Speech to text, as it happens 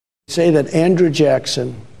Say that Andrew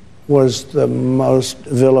Jackson was the most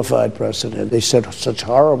vilified president. They said such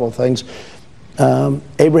horrible things.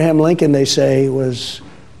 Abraham Lincoln, they say, was,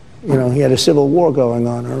 he had a civil war going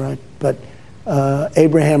on, all right? But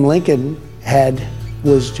Abraham Lincoln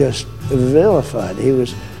was just vilified.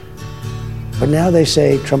 But now they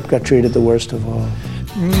say Trump got treated the worst of all.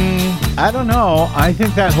 I don't know. I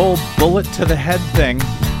think that whole bullet to the head thing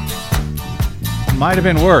might have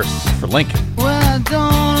been worse for Lincoln. Well, I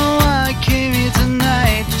don't know why I came here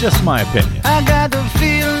tonight. Just my opinion. I got the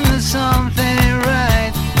feeling that something ain't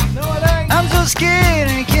right. No, it ain't. I'm so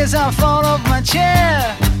scared in case I fall off my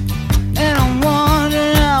chair. And I'm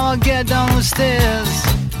wondering how I'll get down the stairs.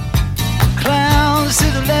 Clowns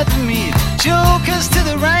to the left of me, jokers to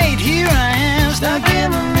the right. Here I am, stuck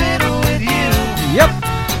in the middle with you. Yep.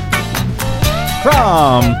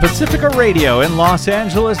 From Pacifica Radio in Los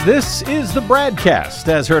Angeles, this is the BradCast,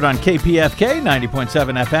 as heard on KPFK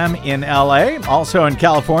 90.7 FM in LA, also in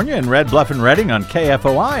California in Red Bluff and Redding on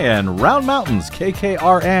KFOI and Round Mountains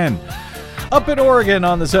KKRN. Up in Oregon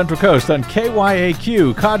on the Central Coast on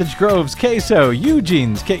KYAQ, Cottage Grove's KSO,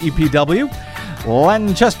 Eugene's KEPW,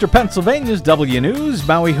 Lancaster, Pennsylvania's W News,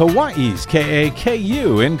 Maui, Hawaii's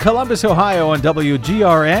KAKU, in Columbus, Ohio on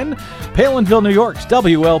WGRN, Palinville, New York's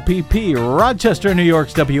WLPP, Rochester, New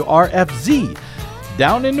York's WRFZ,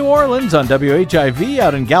 down in New Orleans on WHIV,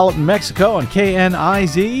 out in Gallatin, Mexico on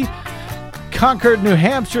KNIZ, Concord, New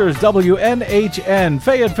Hampshire's WNHN,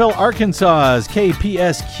 Fayetteville, Arkansas's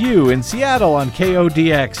KPSQ, in Seattle on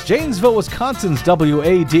KODX, Janesville, Wisconsin's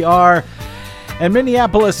WADR, and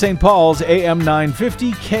Minneapolis, St. Paul's AM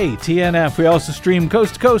 950 KTNF. We also stream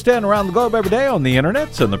coast to coast and around the globe every day on the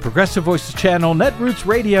internet, on the Progressive Voices channel, Netroots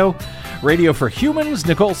Radio, Radio for Humans,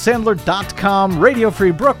 NicoleSandler.com, Radio Free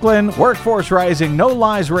Brooklyn, Workforce Rising, No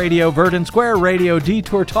Lies Radio, Verdant Square Radio,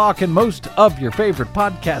 Detour Talk, and most of your favorite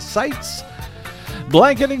podcast sites.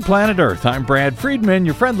 Blanketing Planet Earth. I'm Brad Friedman,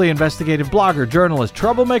 your friendly investigative blogger, journalist,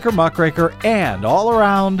 troublemaker, muckraker, and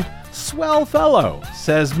all-around swell fellow,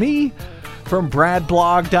 says me, from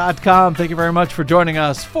BradBlog.com. Thank you very much for joining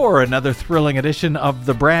us for another thrilling edition of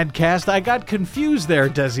the BradCast. I got confused there,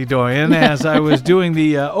 Desi Doyen, as I was doing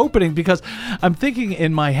the opening, because I'm thinking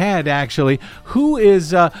in my head, actually, who was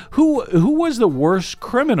the worst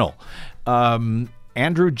criminal?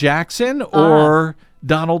 Andrew Jackson or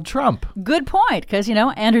Donald Trump? Good point, because,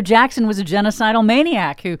 Andrew Jackson was a genocidal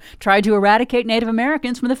maniac who tried to eradicate Native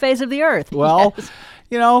Americans from the face of the earth. Well, yes.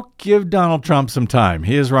 Give Donald Trump some time.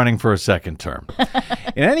 He is running for a second term.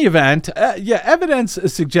 In any event, evidence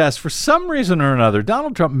suggests for some reason or another,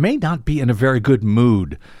 Donald Trump may not be in a very good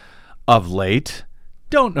mood of late.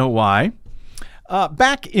 Don't know why.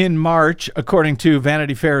 Back in March, according to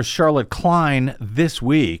Vanity Fair's Charlotte Klein this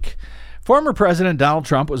week, former President Donald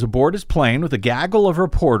Trump was aboard his plane with a gaggle of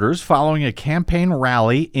reporters following a campaign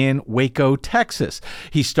rally in Waco, Texas.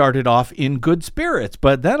 He started off in good spirits,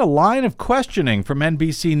 but then a line of questioning from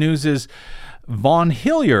NBC News' Vaughn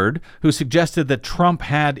Hilliard, who suggested that Trump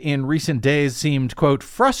had in recent days seemed, quote,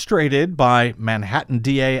 frustrated by Manhattan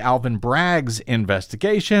DA Alvin Bragg's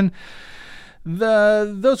investigation.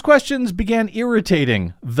 Those questions began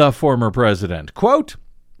irritating the former president. Quote,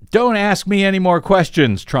 "Don't ask me any more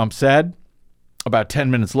questions," Trump said. About 10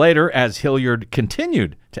 minutes later, as Hilliard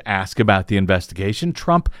continued to ask about the investigation,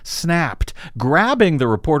 Trump snapped, grabbing the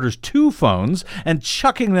reporter's two phones and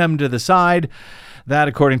chucking them to the side. That,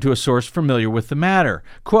 according to a source familiar with the matter.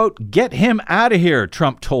 Quote, "Get him out of here,"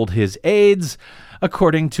 Trump told his aides,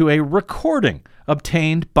 according to a recording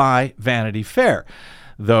obtained by Vanity Fair.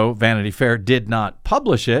 Though Vanity Fair did not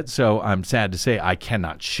publish it, so I'm sad to say I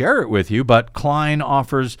cannot share it with you, but Klein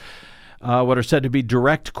offers what are said to be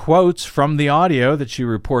direct quotes from the audio that she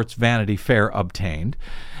reports Vanity Fair obtained.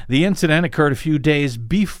 The incident occurred a few days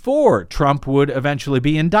before Trump would eventually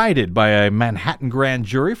be indicted by a Manhattan grand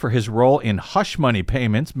jury for his role in hush money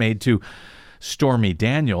payments made to Stormy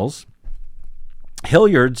Daniels.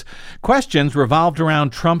 Hilliard's questions revolved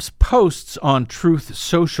around Trump's posts on Truth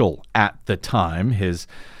Social at the time, his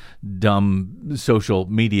dumb social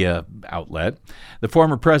media outlet. The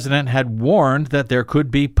former president had warned that there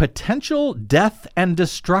could be potential death and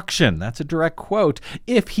destruction, that's a direct quote,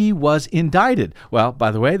 if he was indicted. Well,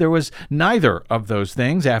 by the way, there was neither of those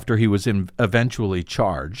things after he was eventually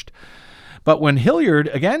charged. But when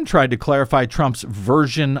Hilliard again tried to clarify Trump's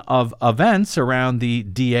version of events around the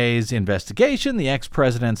DA's investigation, the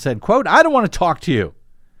ex-president said, quote, "I don't want to talk to you."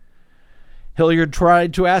 Hilliard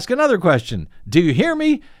tried to ask another question. "Do you hear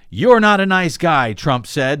me? You're not a nice guy," Trump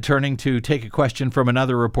said, turning to take a question from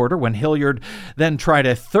another reporter. When Hilliard then tried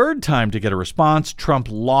a third time to get a response, Trump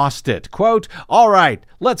lost it. Quote, "All right,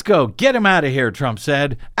 let's go. Get him out of here," Trump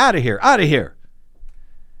said. Out of here, out of here.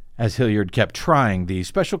 As Hilliard kept trying, the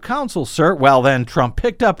special counsel, sir, well, then Trump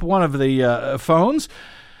picked up one of the phones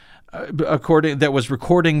that was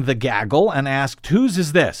recording the gaggle and asked, "Whose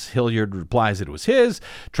is this?" Hilliard replies it was his.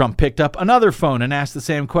 Trump picked up another phone and asked the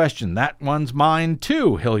same question. "That one's mine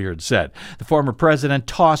too," Hilliard said. The former president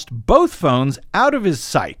tossed both phones out of his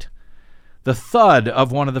sight. The thud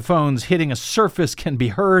of one of the phones hitting a surface can be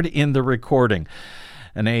heard in the recording.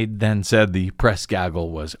 An aide then said the press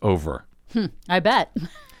gaggle was over. I bet.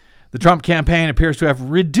 The Trump campaign appears to have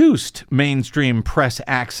reduced mainstream press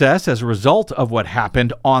access as a result of what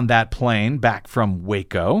happened on that plane back from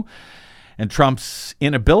Waco, and Trump's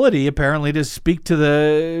inability apparently to speak to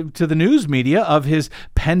the news media of his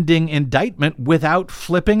pending indictment without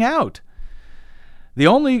flipping out. The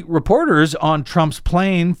only reporters on Trump's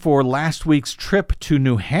plane for last week's trip to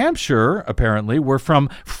New Hampshire, apparently, were from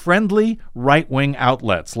friendly right-wing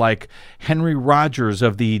outlets like Henry Rogers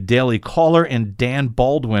of the Daily Caller and Dan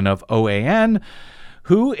Baldwin of OAN,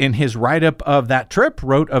 who, in his write-up of that trip,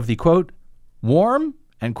 wrote of the, quote, "warm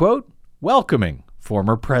and, quote, welcoming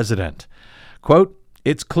former president." Quote,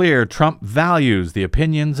 "It's clear Trump values the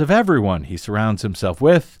opinions of everyone he surrounds himself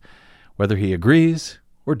with, whether he agrees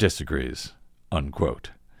or disagrees."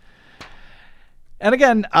 Unquote. And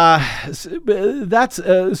again, that's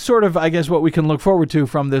sort of, I guess, what we can look forward to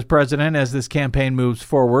from this president as this campaign moves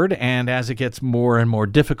forward and as it gets more and more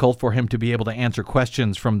difficult for him to be able to answer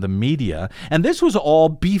questions from the media. And this was all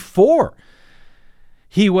before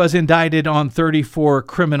he was indicted on 34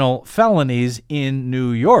 criminal felonies in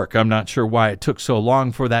New York. I'm not sure why it took so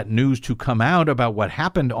long for that news to come out about what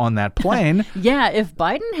happened on that plane. Yeah, if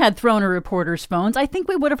Biden had thrown a reporter's phones, I think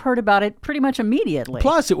we would have heard about it pretty much immediately.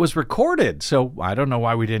 Plus, it was recorded, so I don't know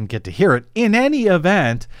why we didn't get to hear it. In any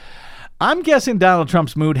event, I'm guessing Donald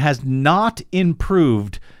Trump's mood has not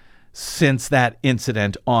improved since that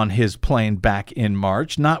incident on his plane back in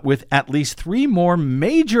March, not with at least 3 more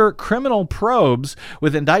major criminal probes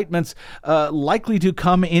with indictments likely to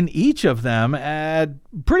come in each of them at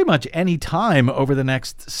pretty much any time over the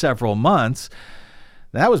next several months.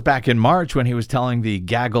 That was back in March when he was telling the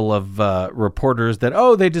gaggle of reporters that,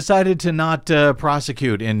 they decided to not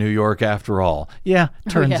prosecute in New York after all. Yeah,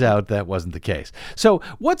 turns out that wasn't the case. So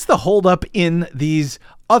what's the holdup in these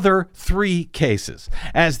other 3 cases?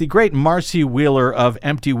 As the great Marcy Wheeler of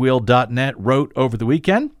EmptyWheel.net wrote over the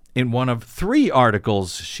weekend, in one of 3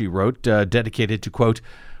 articles she wrote dedicated to, quote,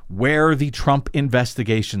 where the Trump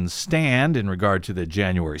investigations stand in regard to the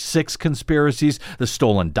January 6 conspiracies, the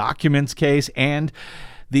stolen documents case, and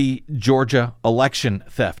the Georgia election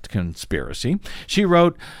theft conspiracy. She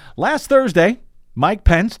wrote, last Thursday, Mike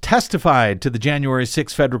Pence testified to the January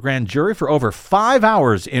 6 federal grand jury for over 5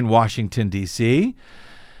 hours in Washington, D.C.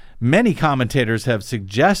 Many commentators have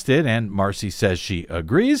suggested, and Marcy says she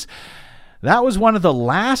agrees, that was one of the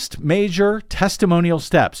last major testimonial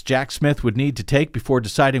steps Jack Smith would need to take before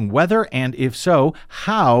deciding whether, and if so,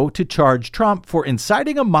 how to charge Trump for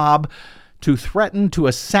inciting a mob to threaten to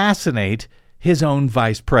assassinate his own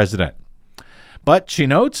vice president. But, she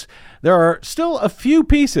notes, there are still a few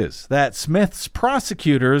pieces that Smith's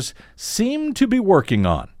prosecutors seem to be working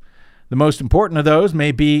on. The most important of those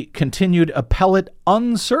may be continued appellate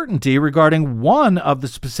uncertainty regarding one of the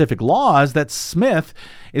specific laws that Smith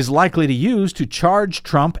is likely to use to charge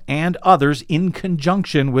Trump and others in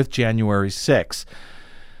conjunction with January 6.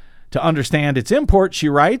 To understand its import, she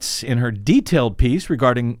writes in her detailed piece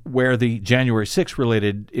regarding where the January 6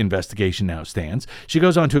 related investigation now stands, she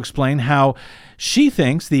goes on to explain how she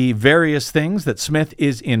thinks the various things that Smith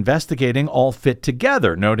is investigating all fit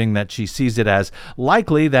together, noting that she sees it as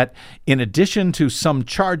likely that in addition to some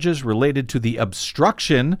charges related to the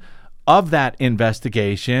obstruction of that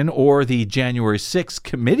investigation or the January 6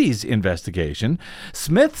 committee's investigation,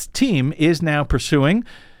 Smith's team is now pursuing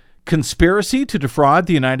conspiracy to defraud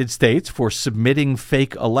the United States for submitting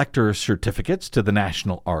fake elector certificates to the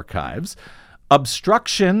National Archives,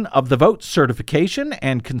 obstruction of the vote certification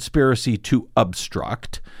and conspiracy to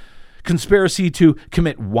obstruct, conspiracy to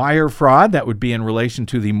commit wire fraud, that would be in relation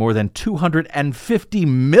to the more than $250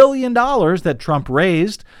 million that Trump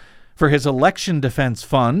raised for his election defense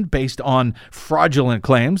fund based on fraudulent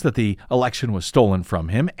claims that the election was stolen from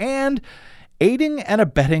him, and aiding and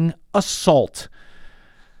abetting assault.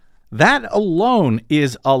 That alone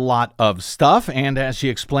is a lot of stuff, and as she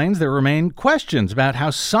explains, there remain questions about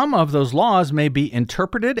how some of those laws may be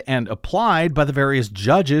interpreted and applied by the various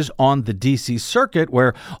judges on the D.C. Circuit,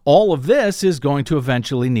 where all of this is going to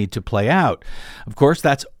eventually need to play out. Of course,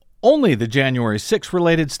 that's only the January 6th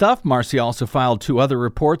related stuff. Marcy also filed 2 other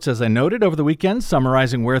reports, as I noted, over the weekend,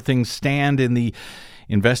 summarizing where things stand in the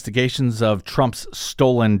investigations of Trump's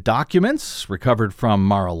stolen documents recovered from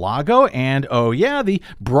Mar-a-Lago, and, the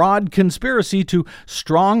broad conspiracy to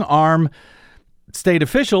strong-arm state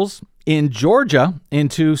officials in Georgia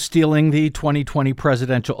into stealing the 2020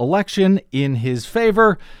 presidential election in his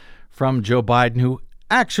favor from Joe Biden, who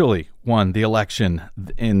actually won the election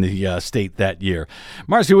in the state that year.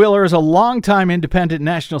 Marcy Wheeler is a longtime independent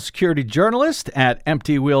national security journalist at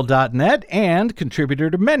emptywheel.net and contributor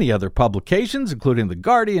to many other publications, including The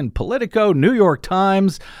Guardian, Politico, New York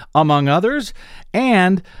Times, among others,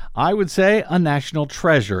 and I would say a national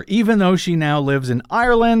treasure, even though she now lives in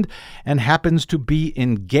Ireland and happens to be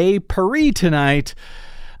in gay Paris tonight,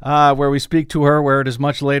 where we speak to her, where it is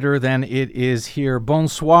much later than it is here.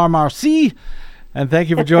 Bonsoir, Marcy. And thank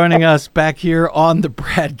you for joining us back here on the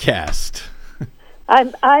BradCast.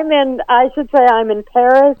 I'm in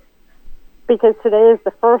Paris because today is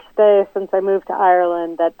the first day since I moved to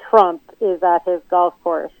Ireland that Trump is at his golf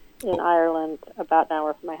course in Ireland about an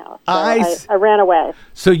hour from my house. So I ran away.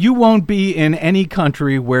 So you won't be in any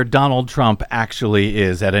country where Donald Trump actually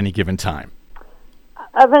is at any given time?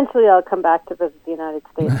 Eventually, I'll come back to visit the United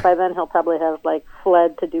States. By then, he'll probably have,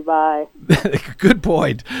 fled to Dubai. Good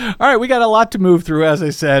point. All right, we got a lot to move through, as I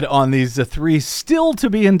said, on these 3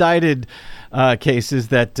 still-to-be-indicted cases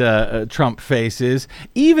that Trump faces,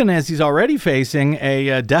 even as he's already facing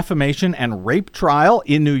a defamation and rape trial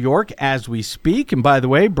in New York as we speak. And by the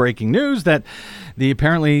way, breaking news that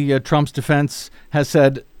apparently Trump's defense has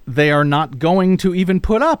said they are not going to even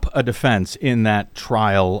put up a defense in that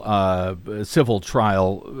trial, civil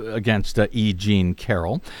trial against E. Jean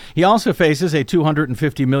Carroll. He also faces a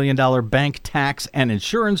 $250 million bank tax and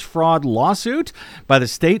insurance fraud lawsuit by the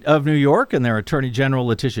state of New York and their Attorney General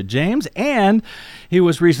Letitia James. And he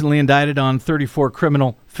was recently indicted on 34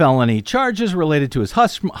 criminal felony charges related to his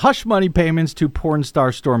hush money payments to porn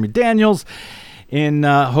star Stormy Daniels, in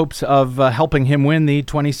hopes of helping him win the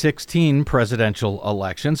 2016 presidential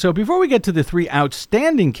election. So before we get to the 3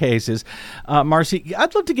 outstanding cases, Marcy,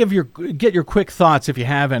 I'd love to get your quick thoughts, if you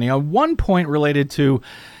have any, on one point related to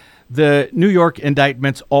the New York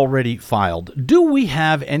indictments already filed. Do we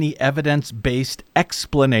have any evidence-based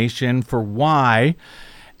explanation for why,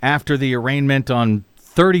 after the arraignment on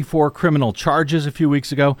 34 criminal charges a few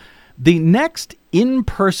weeks ago, the next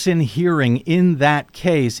in-person hearing in that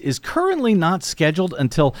case is currently not scheduled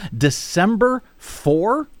until December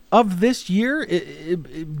 4 of this year?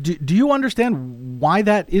 Do you understand why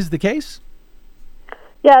that is the case?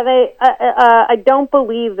 Yeah, I don't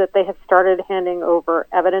believe that they have started handing over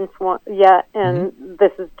evidence yet, and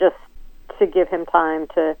this is just to give him time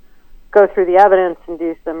to go through the evidence and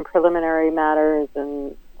do some preliminary matters.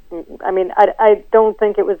 And I mean, I don't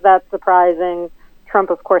think it was that surprising. Trump,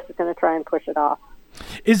 of course, is going to try and push it off.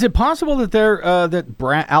 Is it possible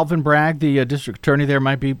that Alvin Bragg, the district attorney there,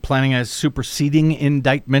 might be planning a superseding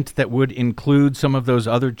indictment that would include some of those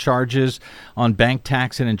other charges on bank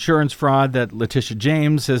tax and insurance fraud that Letitia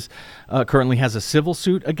James currently has a civil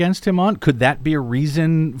suit against him on? Could that be a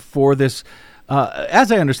reason for this, as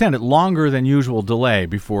I understand it, longer than usual delay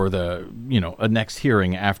before a next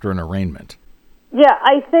hearing after an arraignment? Yeah,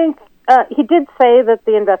 I think he did say that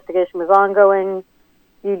the investigation was ongoing.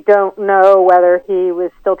 You don't know whether he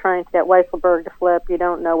was still trying to get Weisselberg to flip. You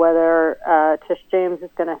don't know whether Tish James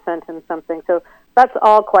is going to send him something. So that's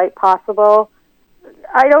all quite possible.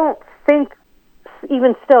 I don't think,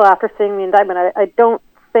 even still after seeing the indictment, I don't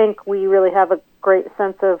think we really have a great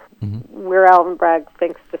sense of where Alvin Bragg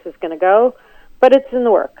thinks this is going to go. But it's in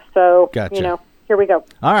the works. So, Gotcha. Here we go.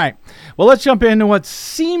 All right. Well, let's jump into what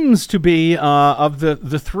seems to be, of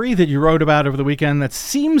the 3 that you wrote about over the weekend, that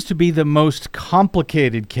seems to be the most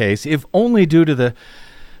complicated case, if only due to the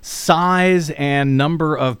size and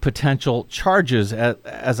number of potential charges,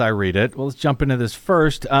 as I read it. Well, let's jump into this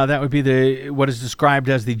first. That would be what is described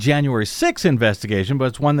as the January 6th investigation, but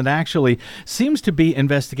it's one that actually seems to be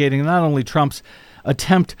investigating not only Trump's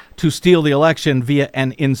attempt to steal the election via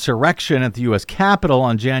an insurrection at the U.S. Capitol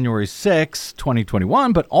on January 6,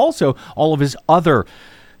 2021, but also all of his other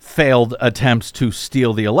failed attempts to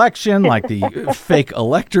steal the election, like the fake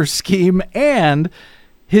elector scheme, and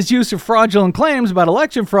his use of fraudulent claims about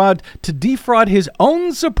election fraud to defraud his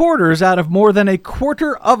own supporters out of more than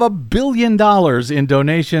 $250 million in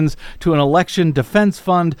donations to an election defense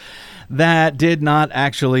fund that did not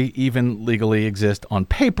actually even legally exist on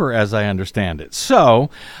paper, as I understand it. So,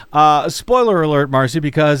 spoiler alert, Marcy,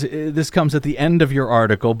 because this comes at the end of your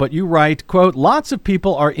article, but you write, quote, lots of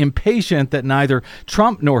people are impatient that neither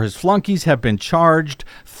Trump nor his flunkies have been charged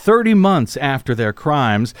 30 months after their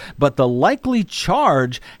crimes, but the likely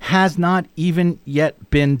charge has not even yet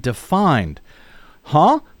been defined.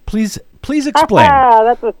 Huh? Please explain.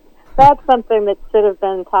 That's something that should have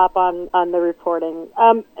been top on the reporting.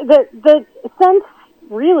 Since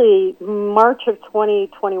really March of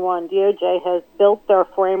 2021, DOJ has built their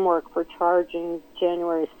framework for charging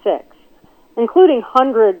January 6th, including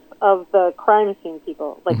hundreds of the crime scene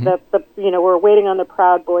people. Like we're waiting on the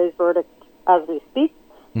Proud Boys verdict as we speak.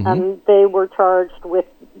 They were charged with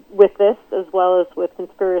this as well as with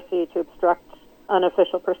conspiracy to obstruct an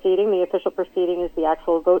official proceeding. The official proceeding is the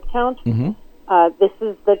actual vote count. This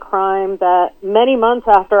is the crime that many months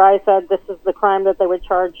after I said this is the crime that they would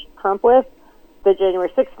charge Trump with, the January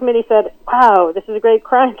 6th committee said, wow, this is a great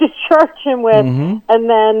crime to charge him with. And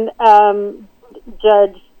then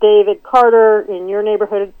Judge David Carter in your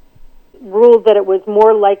neighborhood ruled that it was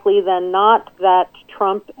more likely than not that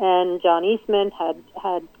Trump and John Eastman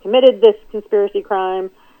had committed this conspiracy crime.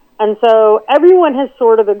 And so everyone has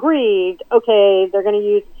sort of agreed, okay, they're going to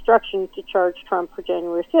use obstruction to charge Trump for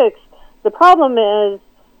January 6th. The problem is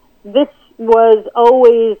this was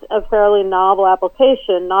always a fairly novel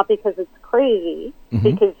application, not because it's crazy,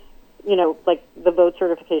 because, like the vote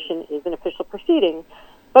certification is an official proceeding,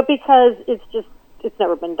 but because it's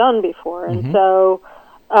never been done before. And so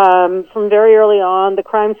from very early on, the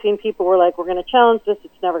crime scene people were like, we're going to challenge this.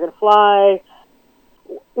 It's never going to fly.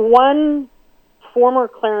 One former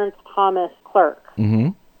Clarence Thomas clerk,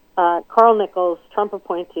 Carl Nichols, Trump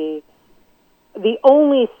appointee, the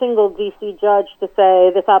only single D.C. judge to say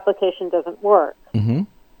this application doesn't work.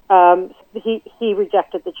 He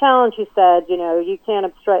rejected the challenge. He said, you can't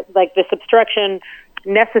obstruct, like this obstruction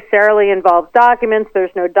necessarily involves documents.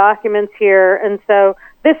 There's no documents here. And so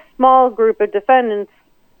this small group of defendants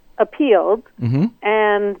appealed,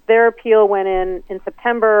 and their appeal went in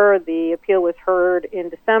September. The appeal was heard in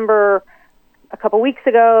December. A couple weeks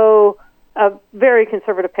ago, a very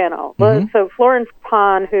conservative panel. So Florence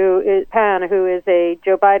Pan, who is a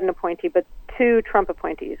Joe Biden appointee, but two Trump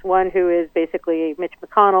appointees, one who is basically Mitch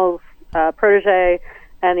McConnell's protege,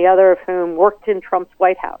 and the other of whom worked in Trump's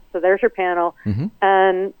White House. So there's your panel.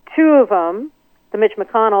 And two of them, the Mitch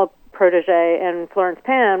McConnell protege and Florence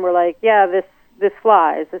Pan, were like, yeah, this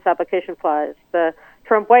flies, this application flies. The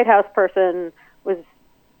Trump White House person was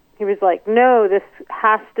like, no, this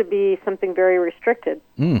has to be something very restricted.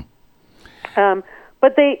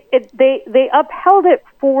 But they upheld it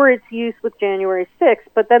for its use with January 6th,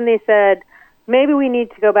 but then they said, maybe we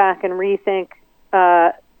need to go back and rethink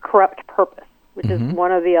corrupt purpose, which is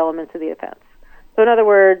one of the elements of the offense. So in other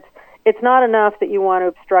words, it's not enough that you want to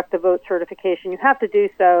obstruct the vote certification. You have to do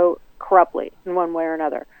so corruptly in one way or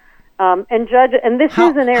another. And this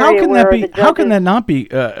is an area where the judges... How can that not be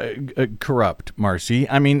corrupt, Marcy?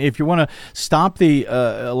 I mean, if you want to stop the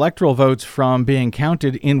electoral votes from being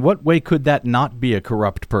counted, in what way could that not be a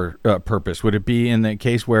corrupt purpose? Would it be in the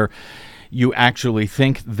case where you actually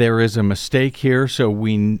think there is a mistake here, so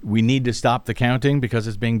we need to stop the counting because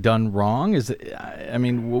it's being done wrong?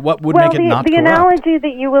 What would make it not corrupt? The analogy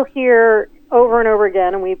that you will hear over and over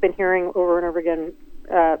again, and we've been hearing over and over again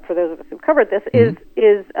for those of us who've covered this, is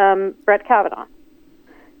Brett Kavanaugh.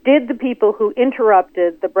 Did the people who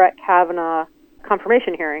interrupted the Brett Kavanaugh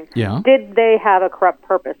confirmation hearing, did they have a corrupt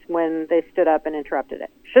purpose when they stood up and interrupted it?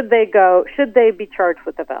 Should they be charged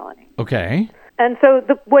with a felony? Okay. And so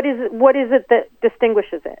what is it that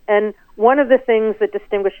distinguishes it? And one of the things that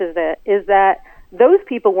distinguishes it is that those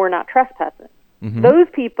people were not trespassing. Those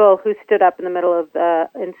people who stood up in the middle of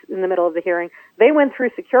the hearing, they went through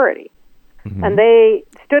security. And they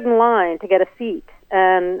stood in line to get a seat,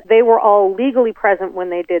 and they were all legally present when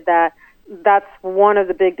they did that. That's one of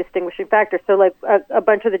the big distinguishing factors. So like a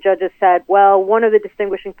bunch of the judges said, well, one of the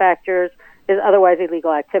distinguishing factors is otherwise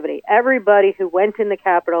illegal activity. Everybody who went in the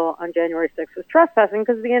Capitol on January 6th was trespassing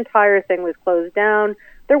because the entire thing was closed down.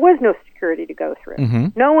 There was no security to go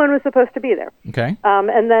through. No one was supposed to be there. Okay.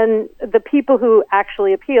 And then the people who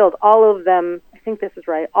actually appealed, all of them, I think this is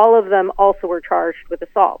right, all of them also were charged with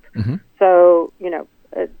assault. So,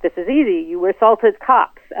 this is easy. You assaulted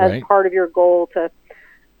cops as part of your goal to...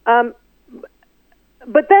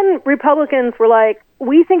 but then Republicans were like,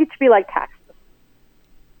 we think it should be like taxes.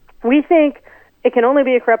 We think it can only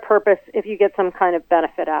be a corrupt purpose if you get some kind of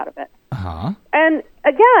benefit out of it. And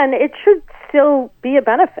again, it should still be a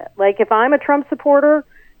benefit. Like if I'm a Trump supporter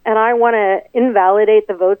and I want to invalidate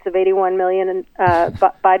the votes of 81 million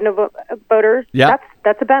Biden voters,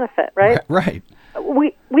 that's a benefit, right? Right.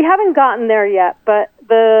 We haven't gotten there yet, but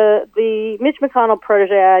the Mitch McConnell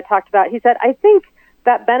protege I talked about, he said, I think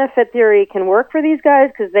that benefit theory can work for these guys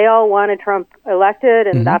because they all wanted Trump elected,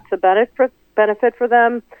 and that's a benefit for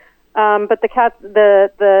them. But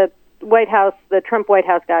the White House, the Trump White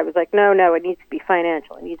House guy was like, no, it needs to be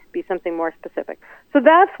financial. It needs to be something more specific. So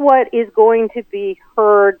that's what is going to be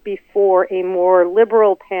heard before a more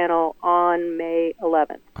liberal panel on May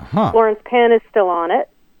 11th. Florence Penn is still on it.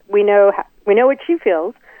 We know what she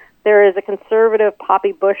feels. There is a conservative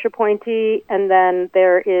Poppy Bush appointee, and then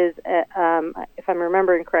there is, if I'm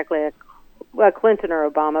remembering correctly, a Clinton or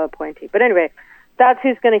Obama appointee. But anyway, that's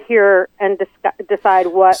who's going to hear and decide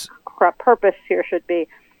what purpose here should be.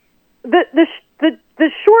 The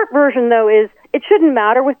short version, though, is it shouldn't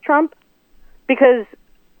matter with Trump because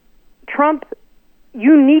Trump,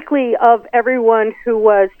 uniquely of everyone who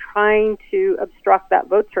was trying to obstruct that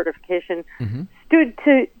vote certification, stood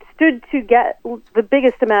to get the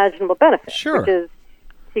biggest imaginable benefit, which is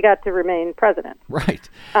he got to remain president. Right.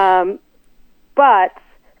 But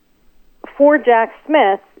for Jack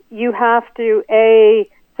Smith, you have to,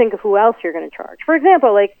 think of who else you're going to charge. For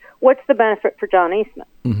example, like, what's the benefit for John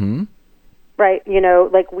Eastman? Right?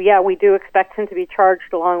 We do expect him to be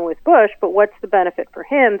charged along with Bush, but what's the benefit for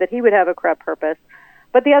him that he would have a corrupt purpose?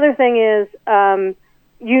 But the other thing is,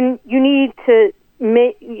 you need to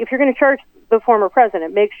make, if you're going to charge the former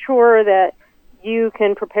president, make sure that you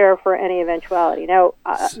can prepare for any eventuality. Now,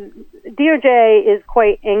 DOJ is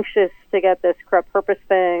quite anxious to get this corrupt purpose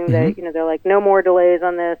thing. They're like, no more delays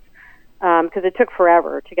on this, because it took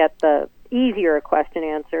forever to get the easier question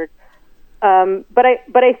answered. But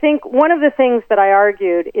I think one of the things that I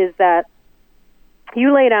argued is that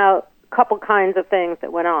you laid out a couple kinds of things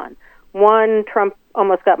that went on. One, Trump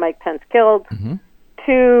almost got Mike Pence killed.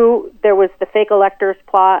 Two, there was the fake electors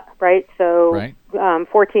plot, right? So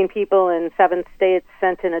 14 people in 7 states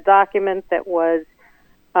sent in a document that was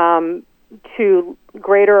to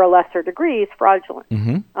greater or lesser degrees fraudulent.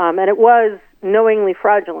 And it was knowingly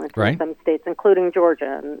fraudulent in some states, including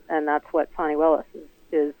Georgia, and that's what Fani Willis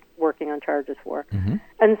is working on charges for.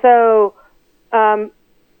 And so I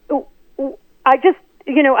just,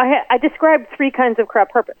 I described 3 kinds of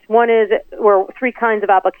corrupt purpose. One is, or 3 kinds of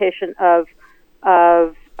application of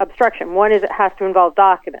obstruction. One is it has to involve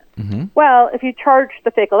documents. Well, if you charge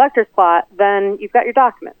the fake electors plot, then you've got your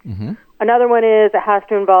documents. Another one is it has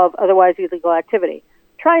to involve otherwise illegal activity.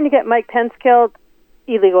 Trying to get Mike Pence killed,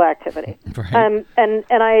 illegal activity. And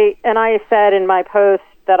I said in my post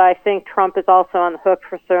that I think Trump is also on the hook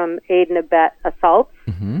for some aid and abet assaults,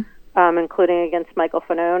 including against Michael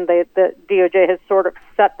Fanone. The DOJ has sort of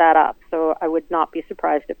set that up, so I would not be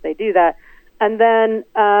surprised if they do that. And then,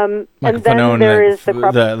 there is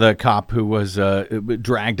the cop who was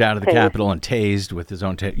dragged out of the Capitol and tased with his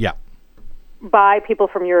own by people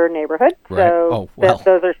from your neighborhood. Right. So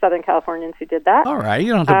those are Southern Californians who did that. All right.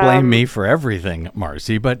 You don't have to blame me for everything,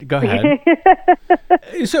 Marcy, but go ahead.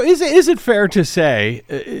 So is it fair to say,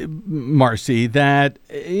 Marcy, that,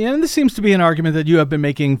 and this seems to be an argument that you have been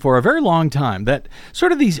making for a very long time, that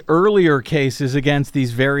sort of these earlier cases against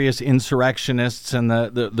these various insurrectionists and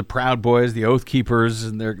the Proud Boys, the Oath Keepers,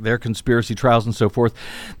 and their conspiracy trials and so forth,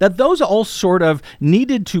 that those all sort of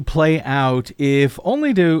needed to play out if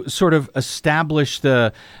only to sort of establish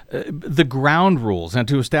the ground rules and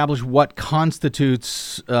to establish what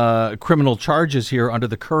constitutes criminal charges here under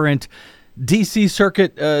the current D.C.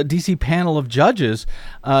 Circuit, D.C. panel of judges,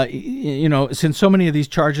 since so many of these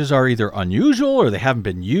charges are either unusual or they haven't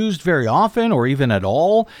been used very often or even at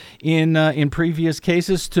all in previous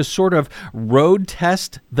cases, to sort of road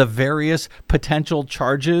test the various potential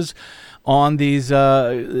charges on these,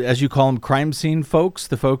 as you call them, crime scene folks,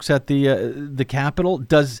 the folks at the Capitol.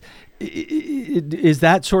 Is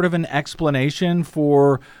that sort of an explanation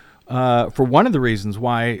for one of the reasons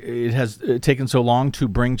why it has taken so long to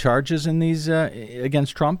bring charges in these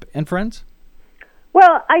against Trump and friends?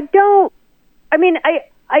 Well, I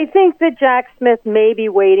think that Jack Smith may be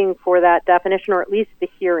waiting for that definition, or at least the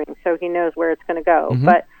hearing, so he knows where it's going to go.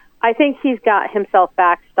 But I think he's got himself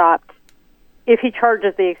backstopped. If he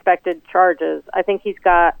charges the expected charges, I think he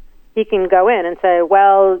can go in and say,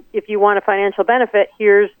 well, if you want a financial benefit,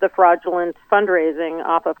 here's the fraudulent fundraising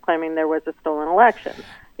off of claiming there was a stolen election.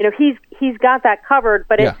 He's got that covered,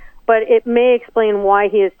 but it may explain why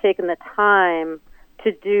he has taken the time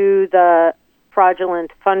to do the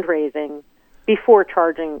fraudulent fundraising before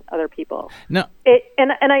charging other people. No.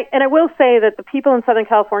 And I will say that the people in Southern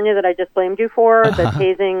California that I just blamed you for, the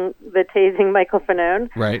tasing Michael Fanone,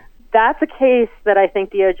 right, that's a case that I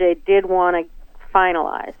think DOJ did want to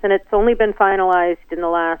finalize, and it's only been finalized in the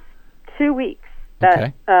last 2 weeks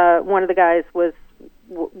that one of the guys was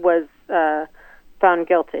found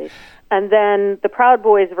guilty. And then the Proud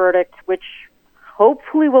Boys verdict, which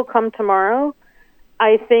hopefully will come tomorrow,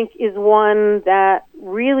 I think is one that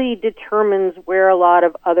really determines where a lot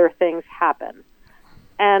of other things happen.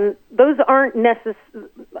 And those aren't necessary.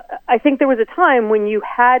 I think there was a time when you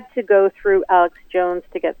had to go through Alex Jones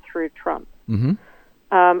to get through Trump. Mm-hmm.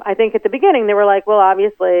 I think at the beginning they were like, well,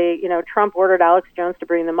 obviously, Trump ordered Alex Jones to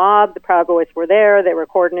bring the mob. The Proud Boys were there. They were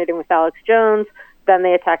coordinating with Alex Jones. Then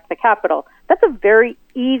they attacked the Capitol. That's a very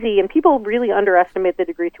easy, and people really underestimate the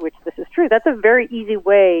degree to which this is true. That's a very easy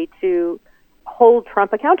way to hold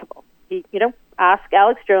Trump accountable. Ask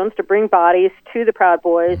Alex Jones to bring bodies to the Proud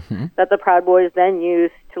Boys that the Proud Boys then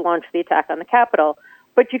used to launch the attack on the Capitol.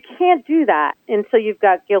 But you can't do that until you've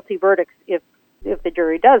got guilty verdicts. If the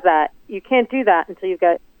jury does that, you can't do that until you've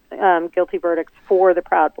got guilty verdicts for the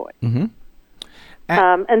Proud Boys. Mm-hmm.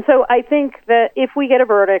 And so I think that if we get a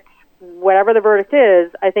verdict, whatever the verdict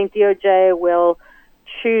is, I think DOJ will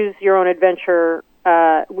choose your own adventure.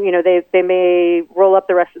 They may roll up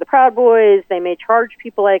the rest of the Proud Boys. They may charge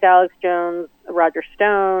people like Alex Jones, Roger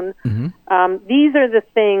Stone. Mm-hmm. Those are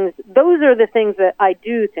the things that I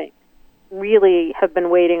do think really have been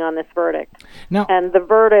waiting on this verdict. Now, and the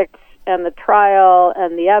verdict and the trial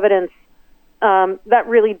and the evidence, that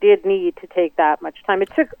really did need to take that much time. It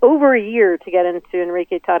took over a year to get into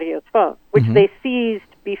Enrique Tarrio's phone, which they seized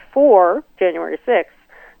before January 6th.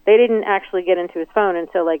 They didn't actually get into his phone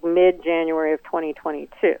until like mid-January of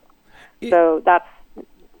 2022. So that's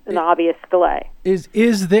an obvious delay.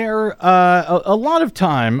 Is there a lot of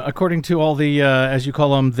time, according to all the, as you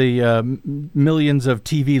call them, the millions of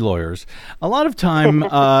TV lawyers, a lot of time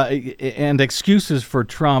and excuses for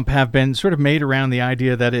Trump have been sort of made around the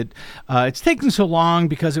idea that it's taken so long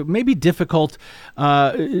because it may be difficult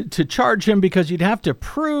to charge him because you'd have to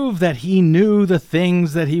prove that he knew the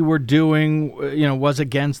things that he were doing, was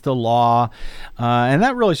against the law. And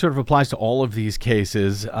that really sort of applies to all of these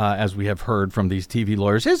cases, as we have heard from these TV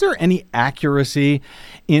lawyers. Is there any accuracy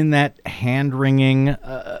in that hand-wringing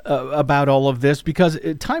about all of this? Because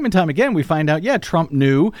time and time again we find out, Trump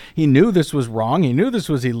knew. He knew this was wrong. He knew this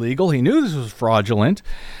was illegal. He knew this was fraudulent.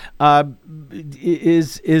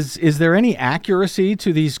 Is there any accuracy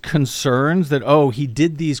to these concerns that, he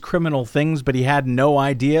did these criminal things, but he had no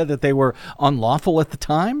idea that they were unlawful at the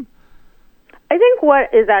time? I think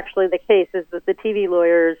what is actually the case is that the TV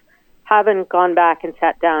lawyers haven't gone back and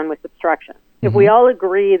sat down with obstruction. If we all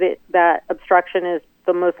agree that obstruction is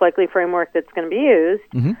the most likely framework that's going to be used,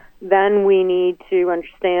 then we need to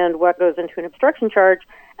understand what goes into an obstruction charge.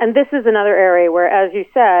 And this is another area where, as you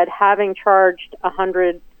said, having charged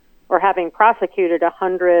 100 or having prosecuted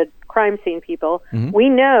 100 crime scene people, we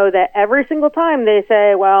know that every single time they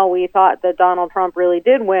say, well, we thought that Donald Trump really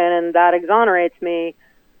did win and that exonerates me,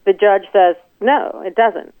 the judge says, no, it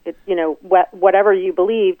doesn't. Whatever you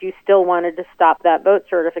believed, you still wanted to stop that vote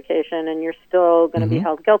certification, and you're still going to be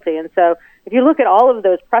held guilty. And so if you look at all of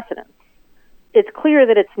those precedents, it's clear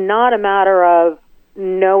that it's not a matter of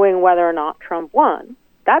knowing whether or not Trump won.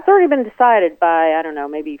 That's already been decided by, I don't know,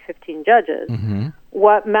 maybe 15 judges.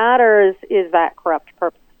 What matters is that corrupt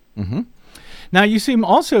purpose. Now, you seem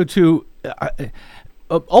also to...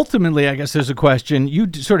 ultimately, I guess there's a question.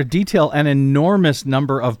 You sort of detail an enormous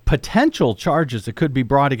number of potential charges that could be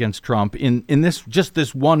brought against Trump in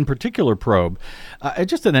this one particular probe.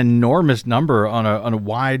 Just an enormous number on a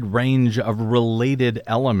wide range of related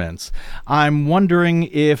elements. I'm wondering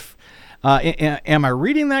if, am I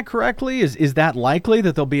reading that correctly? Is that likely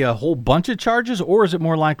that there'll be a whole bunch of charges, or is it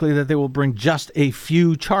more likely that they will bring just a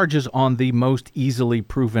few charges on the most easily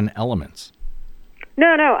proven elements?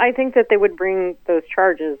 No, I think that they would bring those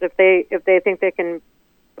charges if they think they can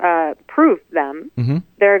prove them.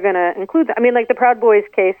 They're going to include them. I mean, like the Proud Boys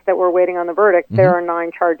case that we're waiting on the verdict, there are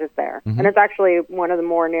 9 charges there, and it's actually one of the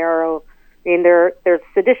more narrow. I mean, there's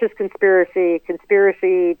seditious conspiracy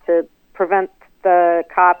to prevent the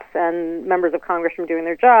cops and members of Congress from doing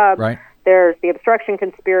their job. Right. There's the obstruction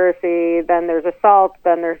conspiracy. Then there's assault.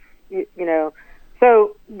 Then there's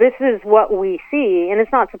So this is what we see, and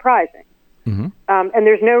it's not surprising. And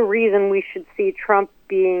there's no reason we should see Trump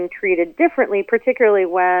being treated differently, particularly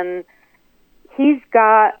when he's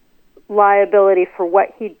got liability for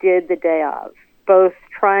what he did the day of, both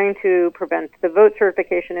trying to prevent the vote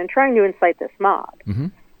certification and trying to incite this mob.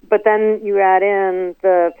 But then you add in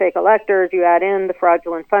the fake electors, you add in the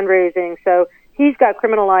fraudulent fundraising. So he's got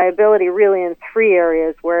criminal liability really in 3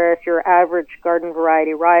 areas, whereas your average garden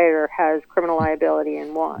variety rioter has criminal liability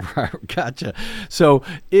in 1. Gotcha. So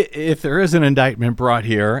if there is an indictment brought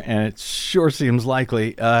here, and it sure seems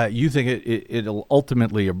likely, you think it'll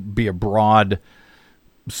ultimately be a broad,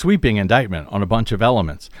 sweeping indictment on a bunch of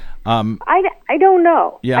elements? I don't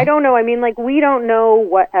know. Yeah. I don't know. I mean, like, we don't know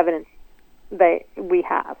what evidence we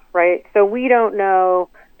have, right? So we don't know.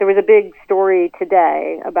 There was a big story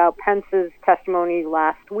today about Pence's testimony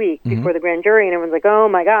last week before the grand jury, and everyone's like, oh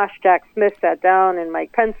my gosh, Jack Smith sat down in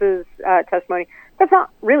Mike Pence's testimony. That's not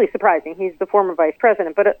really surprising. He's the former vice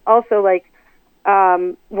president. But also, like,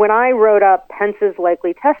 when I wrote up Pence's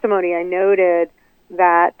likely testimony, I noted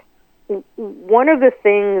that one of the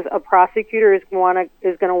things a prosecutor is going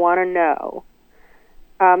to want to know,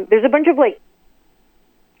 there's a bunch of, like,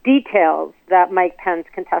 details that Mike Pence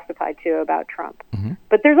can testify to about Trump.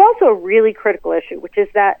 But there's also a really critical issue, which is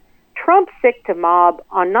that Trump sicked a mob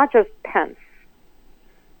on not just Pence,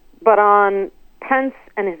 but on Pence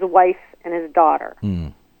and his wife and his daughter.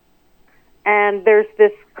 And there's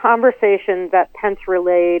this conversation that Pence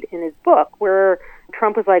relayed in his book where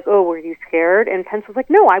Trump was like, oh, were you scared? And Pence was like,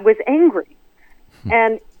 no, I was angry.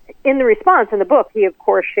 And in the response in the book, he of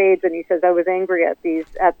course shades and he says, I was angry at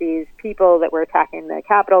these people that were attacking the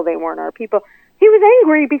Capitol. They weren't our people. He was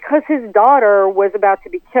angry because his daughter was about to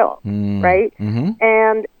be killed, right?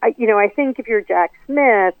 And I think if you're Jack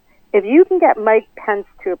Smith, if you can get Mike Pence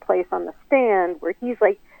to a place on the stand where he's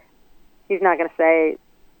like, he's not going to say,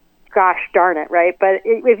 gosh darn it, right? But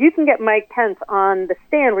if you can get Mike Pence on the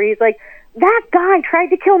stand where he's like, that guy tried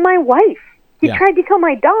to kill my wife. He tried to kill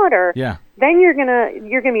my daughter. Then you're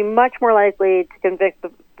gonna be much more likely to convict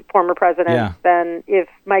the former president than if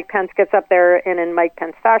Mike Pence gets up there and in Mike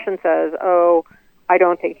Pence fashion says, "Oh, I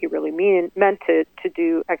don't think he really meant to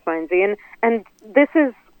do X, Y, and Z." And this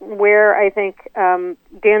is where I think Dan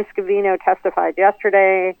Scavino testified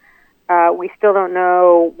yesterday. We still don't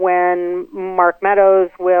know when Mark Meadows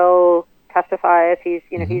will testify if he's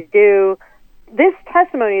he's due. This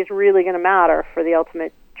testimony is really going to matter for the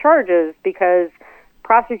ultimate charges because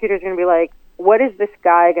prosecutors are going to be like, what is this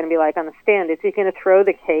guy going to be like on the stand? Is he going to throw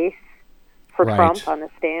the case for Trump on the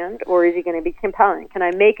stand, or is he going to be compelling?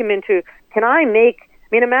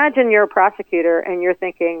 Imagine you're a prosecutor and you're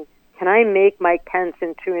thinking, can I make Mike Pence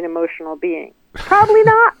into an emotional being? Probably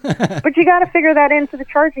not. But you got to figure that into the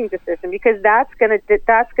charging decision because that's going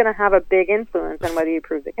to have a big influence on whether you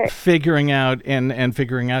prove the case. Figuring out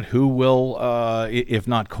who will, if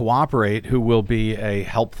not cooperate, who will be a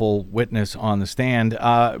helpful witness on the stand.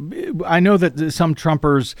 I know that some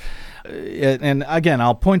Trumpers, and again,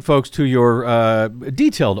 I'll point folks to your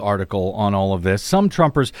detailed article on all of this. Some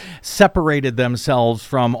Trumpers separated themselves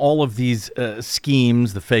from all of these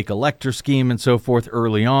schemes, the fake elector scheme and so forth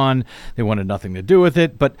early on. They wanted nothing to do with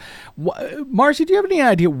it. But Marcy, do you have any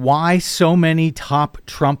idea why so many top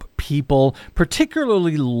Trump people,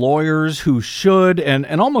 particularly lawyers who should and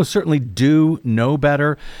almost certainly do know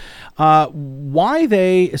better,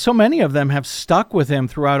 why so many of them have stuck with him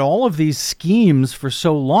throughout all of these schemes for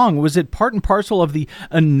so long? Was it part and parcel of the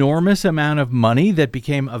enormous amount of money that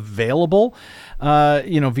became available,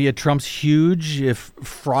 via Trump's huge, if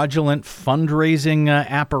fraudulent fundraising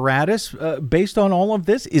apparatus based on all of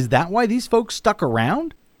this? Is that why these folks stuck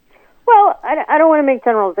around? Well, I don't want to make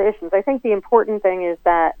generalizations. I think the important thing is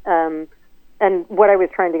that, and what I was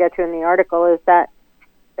trying to get to in the article is that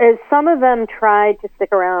some of them tried to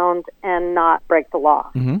stick around and not break the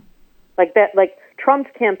law. Like Trump's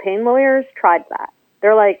campaign lawyers tried that.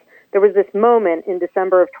 They're like, there was this moment in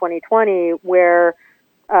December of 2020 where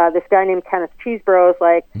this guy named Kenneth Chesebro is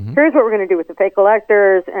like, here's what we're going to do with the fake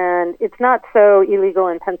electors, and it's not so illegal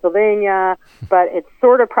in Pennsylvania, but it's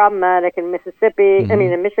sort of problematic in Mississippi. I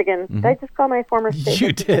mean, in Michigan. Did I just call my former state?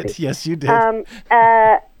 You did. Yes, you did.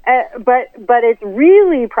 But it's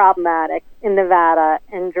really problematic in Nevada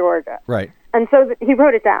and Georgia. Right. And so he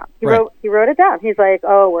wrote it down. He wrote it down. He's like,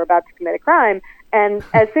 oh, we're about to commit a crime. And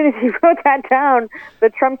as soon as he wrote that down, the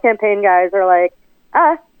Trump campaign guys are like,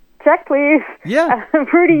 check, please. Yeah.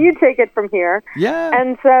 Rudy, you take it from here. Yeah.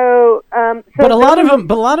 And so, but a lot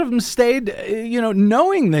of them stayed,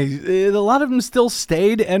 knowing a lot of them still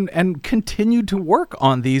stayed and continued to work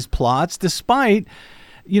on these plots despite,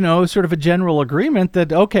 sort of a general agreement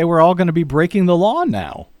that, okay, we're all going to be breaking the law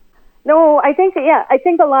now. No, I think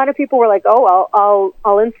a lot of people were like, oh,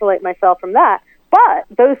 I'll insulate myself from that.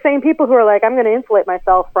 But those same people who are like, I'm going to insulate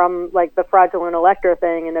myself from like the fraudulent elector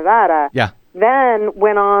thing in Nevada, then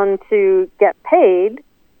went on to get paid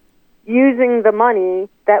using the money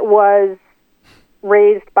that was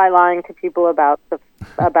raised by lying to people about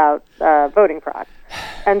voting fraud.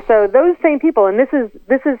 And so those same people, and this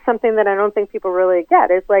is something that I don't think people really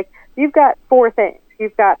get, is like you've got four things.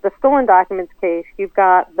 You've got the stolen documents case, you've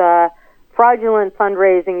got the fraudulent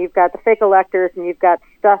fundraising, you've got the fake electors, and you've got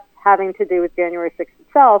stuff having to do with January 6th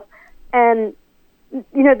itself. And,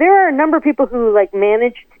 there are a number of people who, like,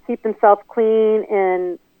 managed to keep themselves clean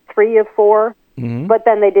in 3 of 4, but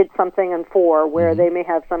then they did something in 4 where they may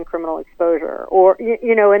have some criminal exposure. Or,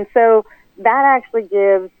 and so that actually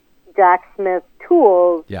gives Jack Smith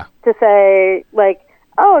tools to say, like,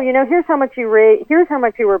 oh, here's how much here's how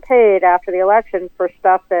much you were paid after the election for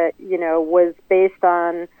stuff that, was based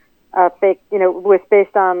on fake, was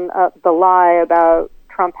based on the lie about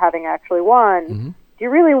Trump having actually won. Do you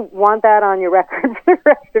really want that on your record for the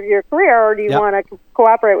rest of your career, or do you want to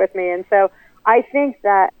cooperate with me? And so I think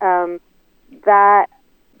that that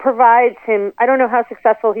provides him, I don't know how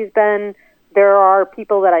successful he's been. There are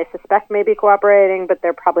people that I suspect may be cooperating, but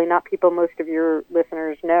they're probably not people most of your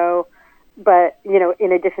listeners know. But,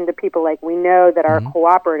 in addition to people like we know that are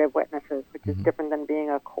cooperative witnesses, which is different than being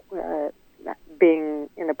being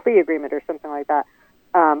in a plea agreement or something like that,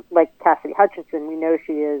 like Cassidy Hutchinson, we know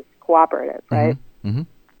she is cooperative, right?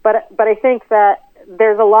 But I think that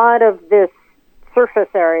there's a lot of this surface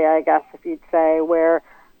area, I guess, if you'd say, where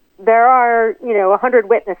there are, 100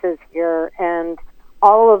 witnesses here, and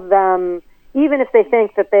all of them, even if they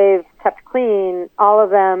think that they've kept clean, all of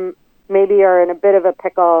them maybe are in a bit of a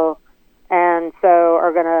pickle, and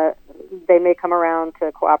so they may come around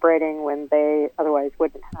to cooperating when they otherwise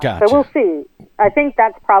wouldn't have. Gotcha. So we'll see. I think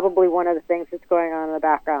that's probably one of the things that's going on in the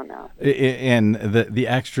background now. And the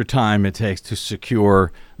extra time it takes to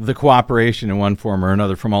secure the cooperation in one form or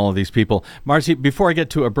another from all of these people. Marcy, before I get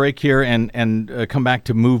to a break here and come back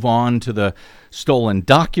to move on to the stolen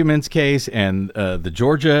documents case and the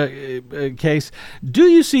Georgia case, do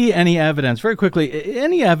you see any evidence, very quickly,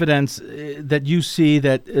 any evidence that you see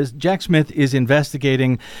that Jack Smith is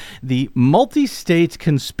investigating the multi-state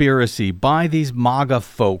conspiracy by these MAGA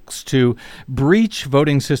folks to breach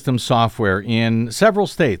voting system software in several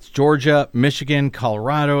states, Georgia, Michigan,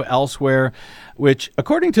 Colorado, elsewhere, which,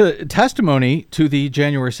 according to testimony to the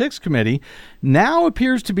January 6th committee, now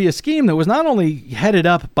appears to be a scheme that was not only headed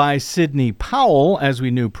up by Sidney Powell, as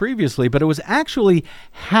we knew previously, but it was actually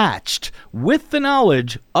hatched with the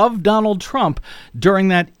knowledge of Donald Trump during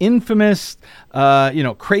that infamous,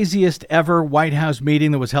 craziest ever White House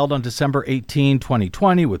meeting that was held on December 18,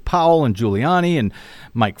 2020, with Powell and Giuliani and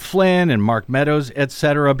Mike Flynn and Mark Meadows,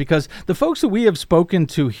 etc. Because the folks that we have spoken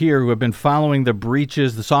to here who have been following the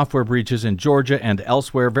breaches, the software breaches in Georgia and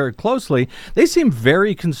elsewhere very closely, they seem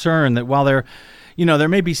very concerned that while there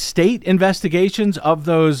may be state investigations of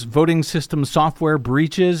those voting system software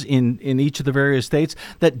breaches in each of the various states,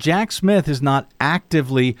 that Jack Smith is not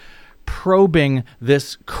actively probing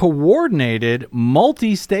this coordinated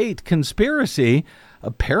multi-state conspiracy,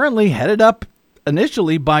 apparently headed up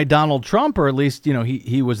initially by Donald Trump, or at least,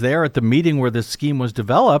 he was there at the meeting where this scheme was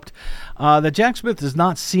developed, that Jack Smith does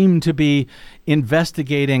not seem to be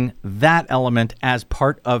investigating that element as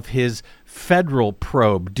part of his federal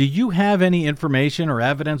probe. Do you have any information or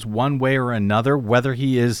evidence one way or another whether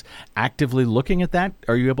he is actively looking at that?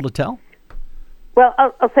 Are you able to tell? Well,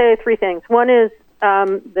 I'll say 3 things. One is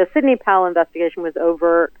the Sidney Powell investigation was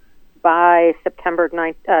over by September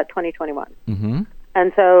 9th, 2021.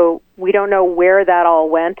 And so we don't know where that all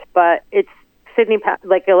went, but it's Sidney Powell.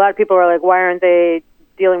 Like, a lot of people are like, why aren't they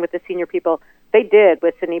dealing with the senior people? They did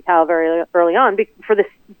with Sidney Powell very early on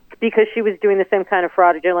because she was doing the same kind of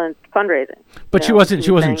fraudulent fundraising. But she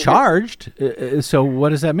wasn't charged. So what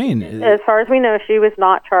does that mean? As far as we know, she was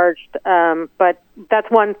not charged. But that's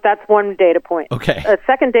one data point. Okay. A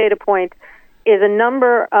second data point is a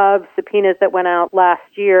number of subpoenas that went out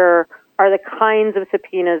last year are the kinds of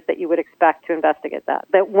subpoenas that you would expect to investigate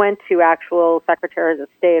that went to actual secretaries of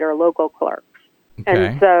state or local clerks. Okay.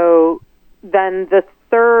 And so then the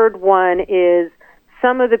third one is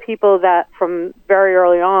some of the people that from very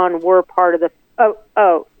early on were part of the,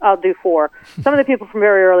 I'll do 4. Some of the people from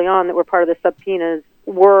very early on that were part of the subpoenas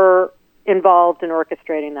were involved in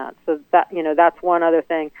orchestrating that. So that, that's one other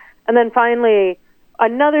thing. And then finally,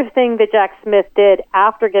 another thing that Jack Smith did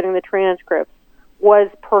after getting the transcripts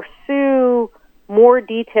was pursue more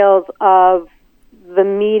details of the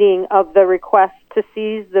meeting, of the request to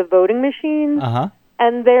seize the voting machines.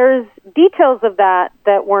 And there's details of that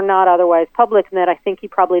were not otherwise public and that I think he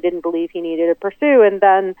probably didn't believe he needed to pursue. And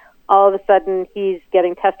then all of a sudden he's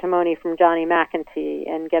getting testimony from Johnny McEntee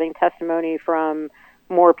and getting testimony from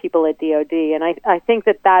more people at DOD. And I think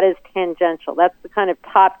that is tangential. That's the kind of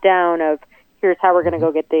top down of here's how we're going to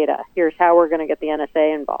go get data. Here's how we're going to get the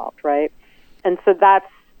NSA involved, right? And so that's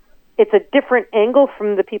it's a different angle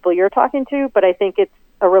from the people you're talking to, but I think it's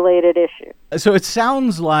a related issue. So it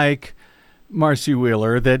sounds like, Marcy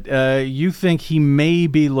Wheeler, that you think he may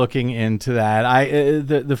be looking into that.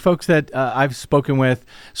 The folks that I've spoken with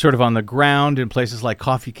sort of on the ground in places like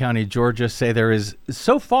Coffee County, Georgia, say there is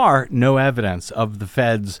so far no evidence of the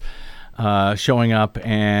feds showing up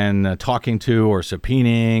and talking to or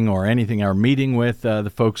subpoenaing or anything, or meeting with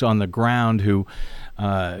the folks on the ground who,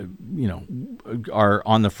 are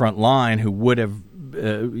on the front line, who would have,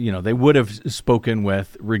 they would have spoken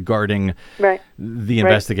with regarding the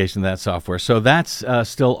investigation of that software. So that's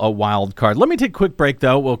still a wild card. Let me take a quick break,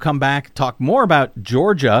 though. We'll come back, talk more about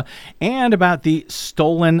Georgia and about the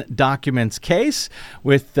stolen documents case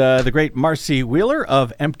with the great Marcy Wheeler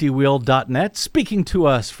of EmptyWheel.net speaking to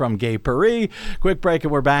us from Gay Paris. Quick break,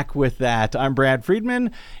 and we're back with that. I'm Brad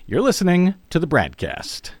Friedman. You're listening to the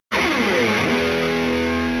BradCast.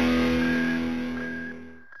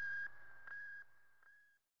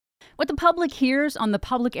 What the public hears on the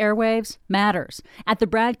public airwaves matters. At the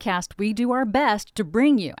BradCast, we do our best to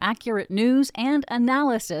bring you accurate news and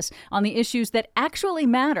analysis on the issues that actually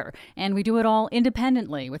matter, and we do it all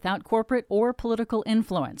independently, without corporate or political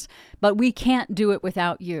influence. But we can't do it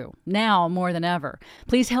without you, now more than ever.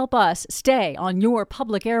 Please help us stay on your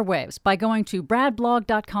public airwaves by going to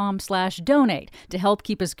bradblog.com/donate to help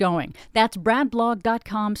keep us going. That's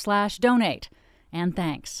bradblog.com/donate. And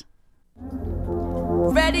thanks.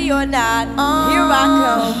 Ready or not, here I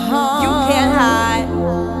come. You can't hide.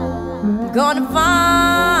 I'm gonna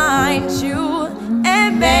find you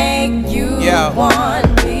and make you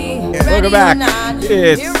want me. Welcome back.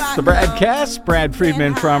 It's the BradCast. Brad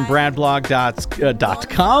Friedman from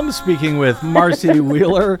bradblog.com speaking with Marcy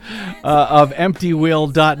Wheeler of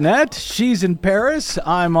EmptyWheel.net. She's in Paris.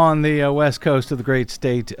 I'm on the west coast of the great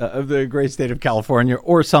state of California,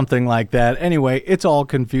 or something like that. Anyway, it's all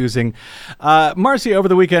confusing. Marcy over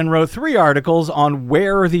the weekend wrote 3 articles on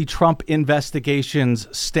where the Trump investigations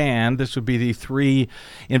stand. This would be the 3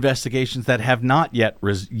 investigations that have not yet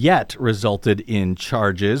resulted in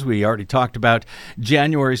charges. We already talked about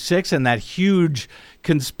January 6th and that huge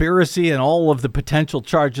conspiracy and all of the potential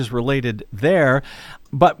charges related there.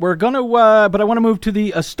 But I want to move to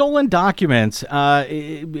the stolen documents.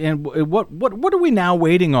 And what are we now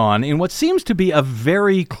waiting on in what seems to be a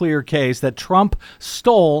very clear case that Trump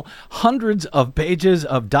stole hundreds of pages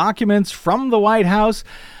of documents from the White House,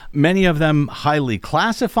 many of them highly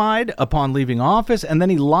classified, upon leaving office, and then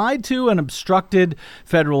he lied to and obstructed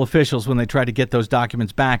federal officials when they tried to get those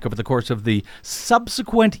documents back over the course of the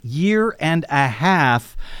subsequent year and a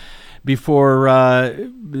half before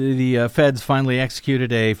the feds finally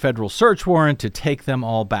executed a federal search warrant to take them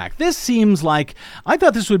all back. This seems like, I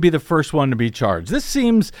thought this would be the first one to be charged. This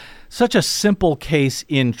seems such a simple case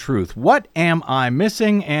in truth. What am I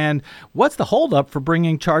missing, and what's the holdup for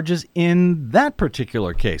bringing charges in that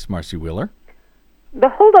particular case, Marcy Wheeler? The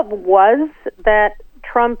holdup was that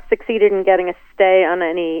Trump succeeded in getting a stay on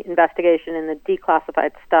any investigation in the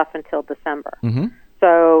declassified stuff until December. Mm-hmm.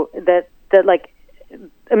 So that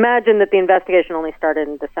imagine that the investigation only started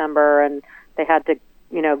in December and they had to,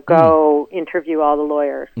 go interview all the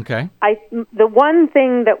lawyers. Okay. The one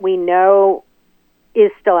thing that we know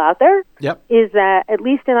is still out there is that at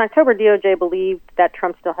least in October, DOJ believed that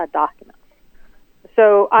Trump still had documents.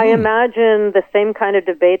 So I imagine the same kind of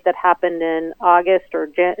debate that happened in August or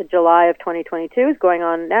July of 2022 is going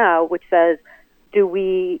on now, which says, do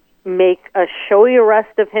we make a showy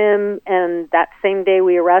arrest of him and that same day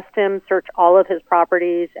we arrest him, search all of his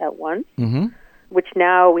properties at once, which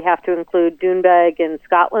now we have to include Doonbeg in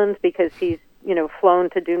Scotland because he's,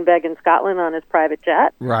 flown to Doonbeg in Scotland on his private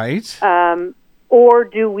jet. Right. Or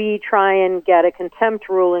do we try and get a contempt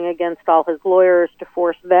ruling against all his lawyers to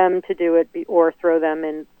force them to do it or throw them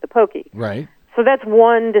in the pokey? Right. So that's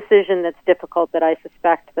one decision that's difficult that I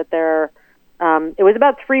suspect that they're it was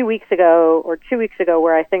about 3 weeks ago or 2 weeks ago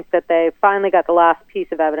where I think that they finally got the last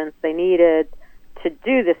piece of evidence they needed to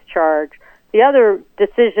do this charge. The other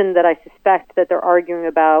decision that I suspect that they're arguing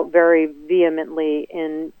about very vehemently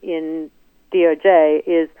in DOJ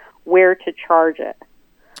is where to charge it.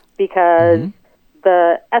 Because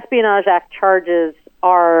the Espionage Act charges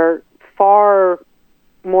are far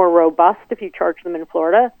more robust if you charge them in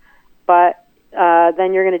Florida, but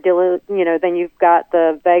then you're going to deal with, then you've got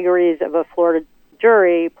the vagaries of a Florida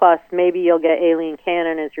jury, plus maybe you'll get Aileen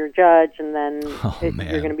Cannon as your judge, and then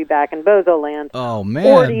you're going to be back in Bozo land. Oh, man.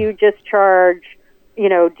 Or do you just charge,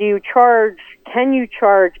 can you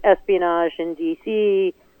charge espionage in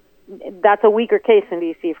D.C.? That's a weaker case in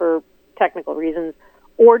D.C. for technical reasons.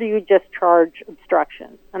 or do you just charge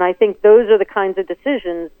obstruction? And I think those are the kinds of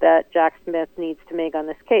decisions that Jack Smith needs to make on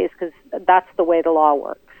this case, because that's the way the law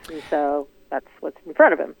works. And so that's what's in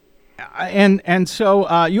front of him. And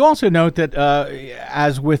so you also note that,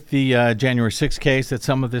 as with the January 6th case, that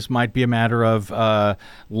some of this might be a matter of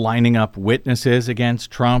lining up witnesses against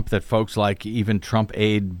Trump, that folks like even Trump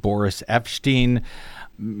aide Boris Epshteyn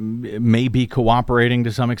may be cooperating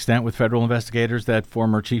to some extent with federal investigators, that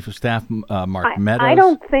former chief of staff Mark Meadows. I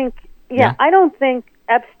don't think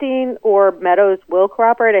Epstein or Meadows will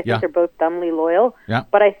cooperate. I think they're both dumbly loyal. Yeah.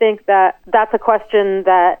 But I think that that's a question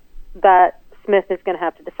that Smith is going to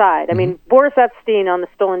have to decide. I mean, Boris Epshteyn on the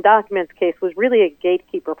stolen documents case was really a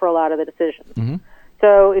gatekeeper for a lot of the decisions.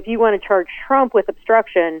 So if you want to charge Trump with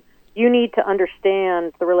obstruction, you need to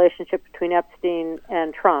understand the relationship between Epstein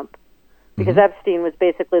and Trump, because Epstein was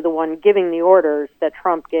basically the one giving the orders that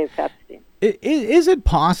Trump gave to Epstein. Is it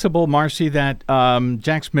possible, Marcy, that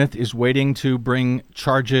Jack Smith is waiting to bring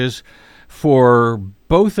charges for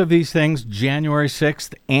both of these things, January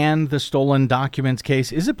 6th and the stolen documents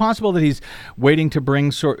case? Is it possible that he's waiting to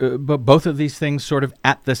bring both of these things sort of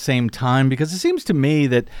at the same time? Because it seems to me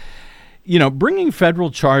that, bringing federal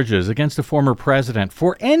charges against a former president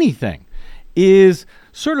for anything is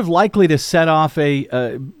sort of likely to set off a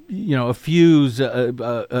fuse,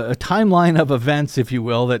 a timeline of events, if you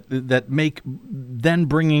will, that make then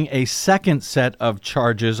bringing a second set of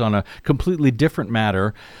charges on a completely different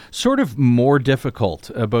matter sort of more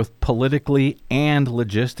difficult, both politically and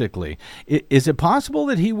logistically. Is it possible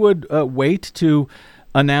that he would wait to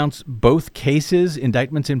announce both cases,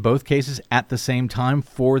 indictments in both cases at the same time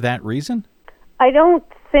for that reason? I don't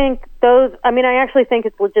think I actually think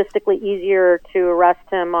it's logistically easier to arrest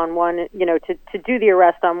him on one, to do the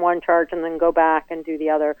arrest on one charge and then go back and do the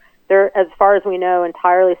other. They're, as far as we know,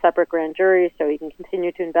 entirely separate grand juries, so he can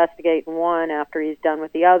continue to investigate in one after he's done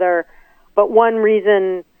with the other. But one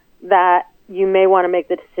reason that you may want to make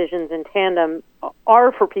the decisions in tandem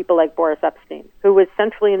are for people like Boris Epshteyn, who was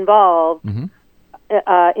centrally involved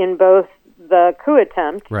in both the coup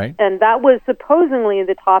attempt, right, and that was supposedly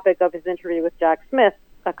the topic of his interview with Jack Smith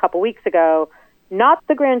a couple weeks ago, not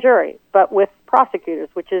the grand jury, but with prosecutors,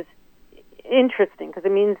 which is interesting because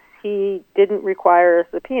it means he didn't require a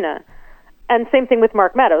subpoena. And same thing with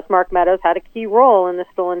Mark Meadows. Mark Meadows had a key role in the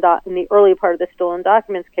in the early part of the stolen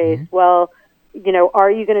documents case. Well,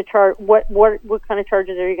 are you going to charge what kind of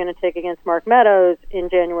charges are you going to take against Mark Meadows in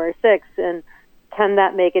January 6th, and can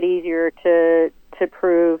that make it easier to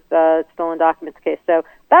prove the stolen documents case? So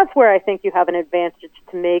that's where I think you have an advantage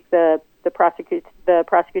to make the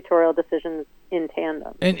prosecutorial decisions in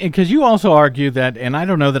tandem. And because you also argue that, and I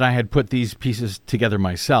don't know that I had put these pieces together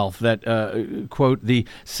myself, that, quote, the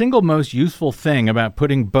single most useful thing about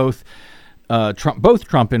putting both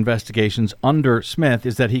Trump investigations under Smith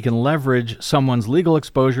is that he can leverage someone's legal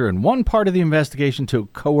exposure in one part of the investigation to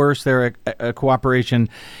coerce their cooperation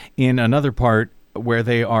in another part where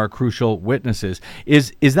they are crucial witnesses.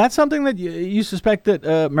 Is that something that you suspect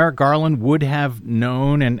that Merrick Garland would have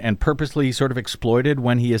known and purposely sort of exploited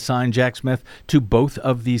when he assigned Jack Smith to both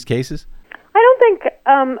of these cases? I don't think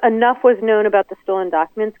enough was known about the stolen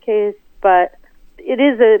documents case, but it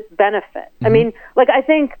is a benefit. I mean, I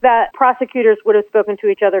think that prosecutors would have spoken to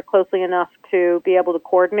each other closely enough to be able to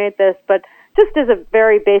coordinate this, but just as a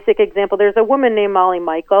very basic example, there's a woman named Molly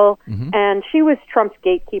Michael, and she was Trump's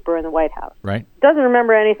gatekeeper in the White House. Right. Doesn't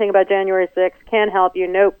remember anything about January 6th, can't help you,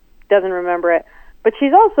 nope, doesn't remember it. But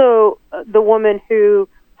she's also the woman who,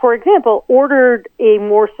 for example, ordered a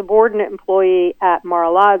more subordinate employee at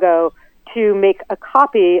Mar-a-Lago to make a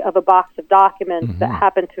copy of a box of documents that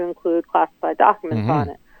happened to include classified documents on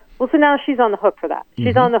it. Well, so now she's on the hook for that.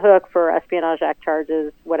 She's on the hook for Espionage Act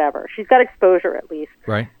charges, whatever. She's got exposure at least.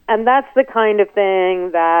 Right. And that's the kind of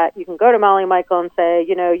thing that you can go to Molly Michael and say,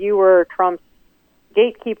 you were Trump's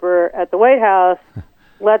gatekeeper at the White House.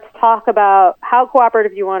 Let's talk about how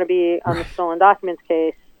cooperative you want to be on the stolen documents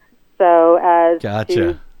case so as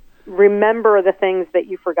to remember the things that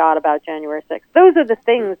you forgot about January 6th. Those are the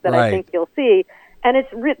things that I think you'll see. And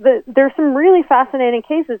there's some really fascinating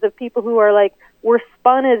cases of people who are were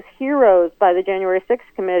spun as heroes by the January 6th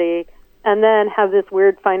committee and then have this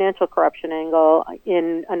weird financial corruption angle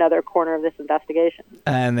in another corner of this investigation.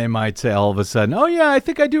 And they might say all of a sudden, oh, yeah, I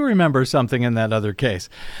think I do remember something in that other case.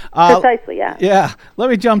 Precisely, yeah. Yeah.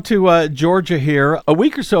 Let me jump to Georgia here. A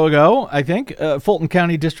week or so ago, I think, Fulton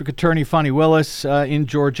County District Attorney Fani Willis in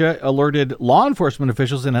Georgia alerted law enforcement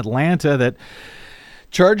officials in Atlanta that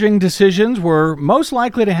charging decisions were most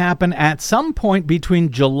likely to happen at some point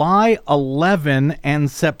between July 11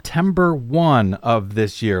 and September 1 of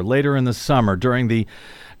this year, later in the summer, during the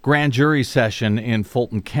grand jury session in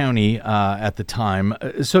Fulton County at the time.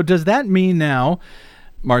 So does that mean now,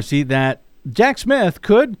 Marcy, that Jack Smith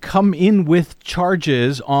could come in with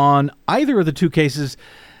charges on either of the two cases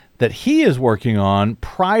that he is working on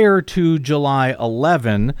prior to July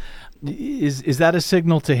 11? Is that a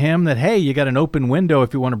signal to him that, hey, you got an open window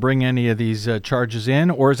if you want to bring any of these charges in?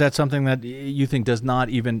 Or is that something that you think does not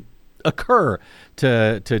even occur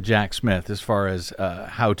to Jack Smith as far as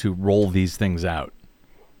how to roll these things out?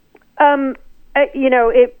 I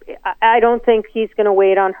don't think he's going to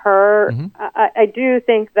wait on her. Mm-hmm. I do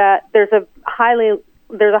think that there's a high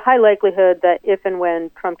likelihood that if and when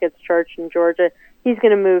Trump gets charged in Georgia, he's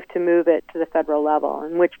going to move it to the federal level,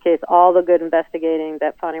 in which case all the good investigating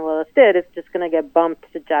that Fani Willis did is just going to get bumped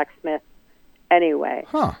to Jack Smith anyway.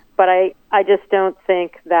 Huh. But I just don't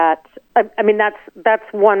think that, I mean, that's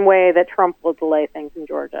one way that Trump will delay things in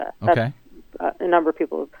Georgia. Okay. A number of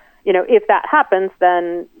people, if that happens,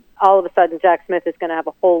 then all of a sudden Jack Smith is going to have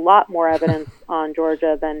a whole lot more evidence on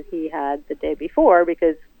Georgia than he had the day before,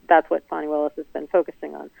 because that's what Fani Willis has been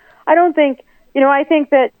focusing on. I don't think, I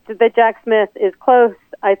think that Jack Smith is close.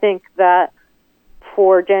 I think that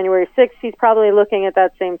for January 6th, he's probably looking at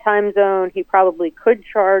that same time zone. He probably could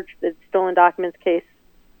charge the stolen documents case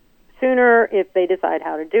sooner if they decide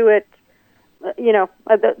how to do it.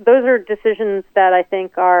 Those are decisions that I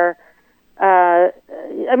think are,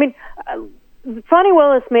 Fani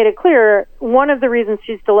Willis made it clear one of the reasons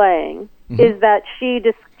she's delaying is that she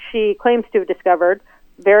claims to have discovered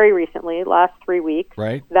very recently, last 3 weeks,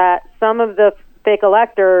 right, that some of the fake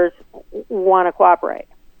electors want to cooperate.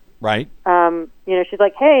 Right. She's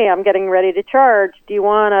like, hey, I'm getting ready to charge. Do you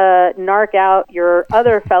want to narc out your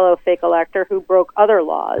other fellow fake elector who broke other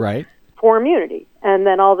laws right. for immunity? And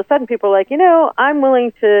then all of a sudden people are like, I'm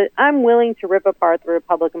willing to rip apart the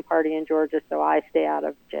Republican Party in Georgia so I stay out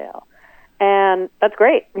of jail. And that's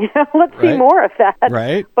great. Let's see more of that.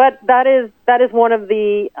 Right. But that is one of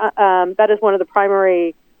the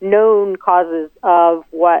primary known causes of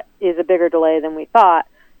what is a bigger delay than we thought.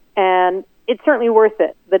 And it's certainly worth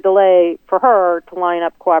it, the delay for her to line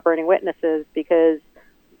up cooperating witnesses, because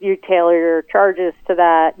you tailor your charges to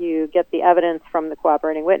that, you get the evidence from the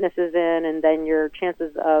cooperating witnesses in, and then your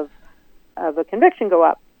chances of a conviction go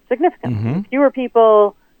up significantly. Mm-hmm. Fewer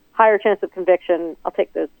people, higher chance of conviction. I'll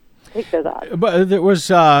take those odds. But there was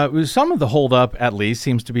some of the holdup, at least,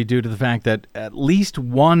 seems to be due to the fact that at least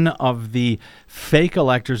one of the fake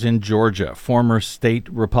electors in Georgia, former state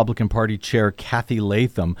Republican Party chair Kathy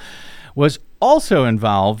Latham, was also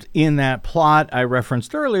involved in that plot I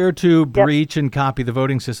referenced earlier to breach and copy the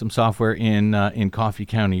voting system software in Coffee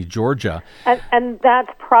County, Georgia. And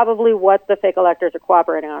that's probably what the fake electors are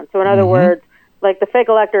cooperating on. So in other words, like the fake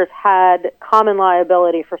electors had common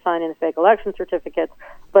liability for signing the fake election certificates,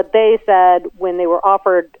 but they said when they were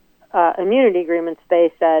offered immunity agreements,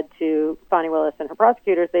 they said to Fani Willis and her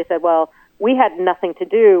prosecutors, they said, well, we had nothing to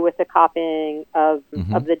do with the copying of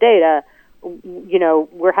the data.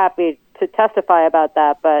 We're happy to testify about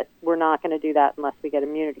that, but we're not going to do that unless we get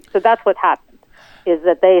immunity. So that's what happened, is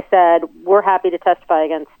that they said, we're happy to testify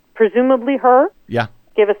against presumably her. Yeah.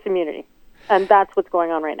 Give us immunity. And that's what's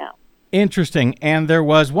going on right now. Interesting. And there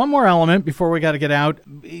was one more element before we got to get out.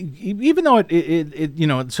 Even though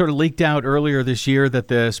it sort of leaked out earlier this year that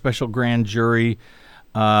the special grand jury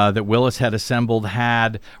that Willis had assembled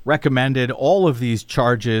had recommended all of these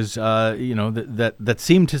charges, that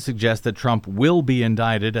seemed to suggest that Trump will be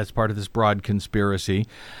indicted as part of this broad conspiracy.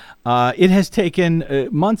 It has taken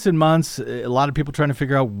months and months, a lot of people trying to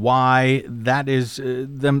figure out why that is,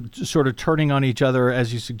 them sort of turning on each other,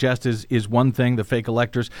 as you suggest, is one thing, the fake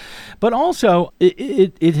electors. But also,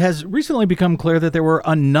 it has recently become clear that there were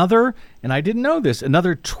another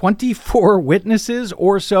 24 witnesses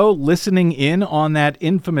or so listening in on that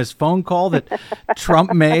infamous phone call that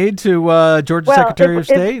Trump made to Georgia Secretary of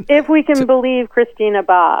State. If we can believe Christina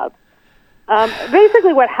Bobb.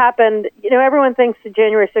 Basically what happened, everyone thinks the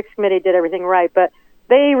January 6th committee did everything right, but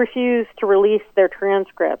they refused to release their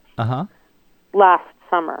transcripts last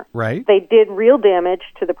summer. Right. They did real damage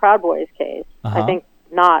to the Proud Boys case. I think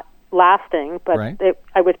not lasting, but it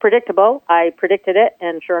was predictable. I predicted it,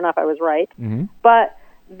 and sure enough, I was right. Mm-hmm. But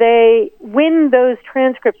when those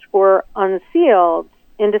transcripts were unsealed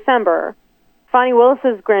in December, Fani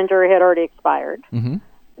Willis's grand jury had already expired. Mm-hmm.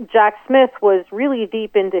 Jack Smith was really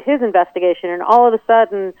deep into his investigation, and all of a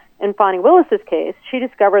sudden, in Fani Willis's case, she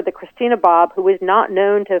discovered that Christina Bobb, who was not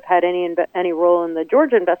known to have had any role in the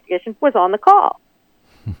Georgia investigation, was on the call.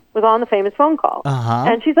 was on the famous phone call. Uh-huh.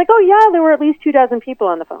 And she's like, oh, yeah, there were at least 24 people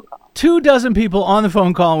on the phone call. 24 people on the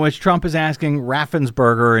phone call in which Trump is asking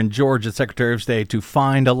Raffensperger in Georgia, Secretary of State, to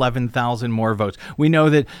find 11,000 more votes. We know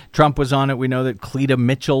that Trump was on it. We know that Cleta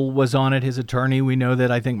Mitchell was on it, his attorney. We know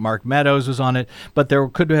that I think Mark Meadows was on it. But there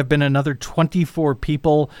could have been another 24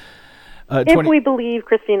 people. If we believe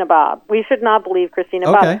Christina Bobb. We should not believe Christina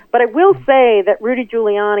Okay. Bobb. But I will say that Rudy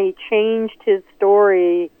Giuliani changed his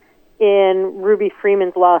story in Ruby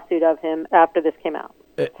Freeman's lawsuit of him after this came out.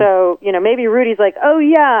 So, maybe Rudy's like, oh,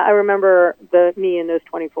 yeah, I remember me and those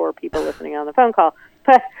 24 people listening on the phone call.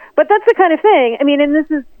 But that's the kind of thing. I mean, and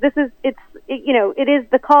the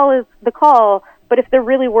call is the call. But if there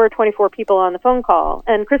really were 24 people on the phone call,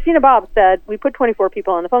 and Christina Bobb said, we put 24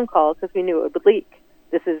 people on the phone call because we knew it would leak.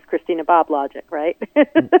 This is Christina Bobb logic, right?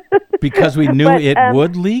 Because we knew it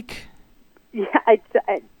would leak? Yeah, I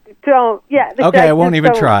don't. Yeah. Okay, I won't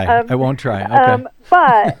even try. I won't try. Okay.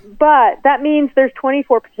 But that means there's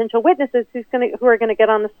 24 potential witnesses who are going to get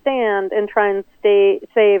on the stand and try and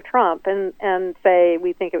save Trump and say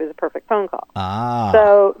we think it was a perfect phone call. Ah.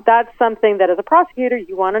 So that's something that as a prosecutor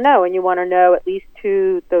you want to know, and you want to know at least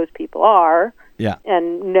who those people are. Yeah.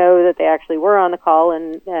 And know that they actually were on the call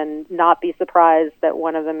and not be surprised that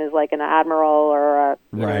one of them is like an admiral or a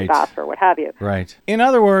ambassador or what have you. Right. In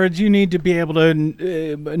other words, you need to be able to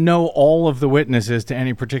know all of the witnesses to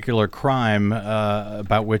any particular crime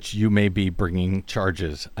about which you may be bringing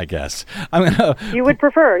charges, I guess. You would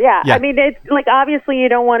prefer, yeah. Yeah. I mean, it's like obviously you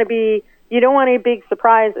don't want any big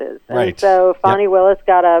surprises. Right. And so Fani Willis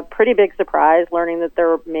got a pretty big surprise learning that there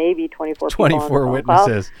were maybe 24 people on the phone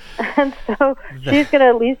witnesses. call. And so she's going to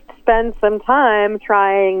at least spend some time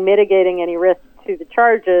mitigating any risk to the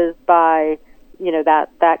charges by,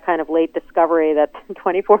 that kind of late discovery that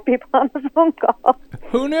 24 people on the phone call.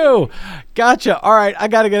 Who knew? Gotcha. All right, I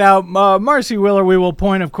got to get out. Marcy Wheeler, we will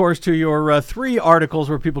point, of course, to your 3 articles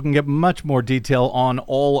where people can get much more detail on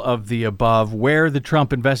all of the above, where the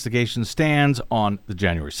Trump investigation stands on the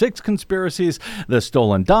January 6th conspiracies, the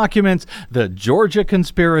stolen documents, the Georgia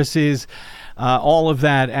conspiracies. All of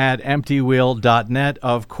that at emptywheel.net.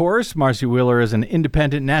 Of course, Marcy Wheeler is an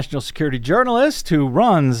independent national security journalist who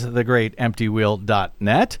runs the great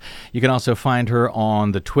emptywheel.net. You can also find her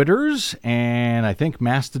on the Twitters and I think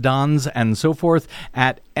Mastodons and so forth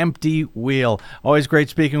at Empty Wheel. Always great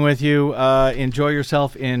speaking with you. Enjoy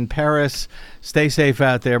yourself in Paris. Stay safe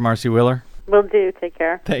out there, Marcy Wheeler. Will do. Take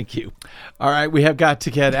care. Thank you. All right, we have got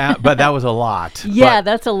to get out, but that was a lot. Yeah,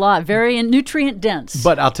 that's a lot. Very nutrient dense.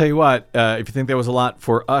 But I'll tell you what, if you think there was a lot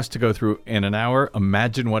for us to go through in an hour,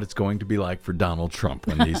 imagine what it's going to be like for Donald Trump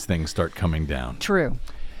when these things start coming down. True.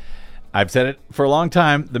 I've said it for a long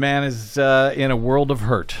time. The man is in a world of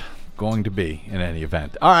hurt. Going to be in any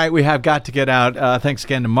event. All right, we have got to get out. Thanks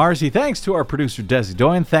again to Marcy. Thanks to our producer, Desi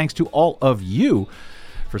Doyen. Thanks to all of you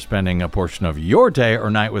for spending a portion of your day or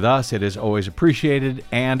night with us. It is always appreciated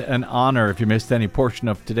and an honor. If you missed any portion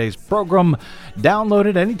of today's program, download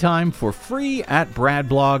it anytime for free at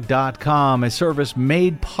bradblog.com, a service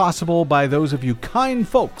made possible by those of you kind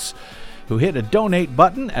folks who hit a donate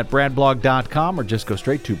button at bradblog.com or just go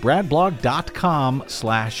straight to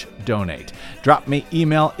bradblog.com/donate. Drop me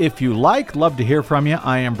email if you like. Love to hear from you.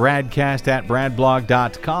 I am BradCast at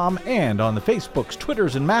bradblog.com, and on the Facebooks,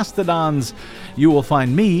 Twitters, and Mastodons, you will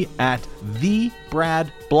find me at The Brad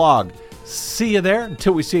Blog. See you there.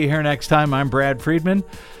 Until we see you here next time, I'm Brad Friedman.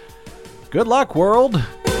 Good luck, world.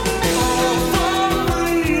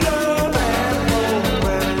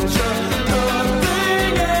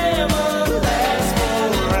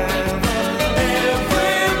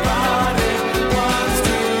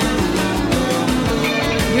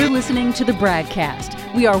 Listening to the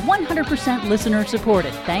BradCast. We are 100% listener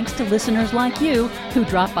supported, thanks to listeners like you who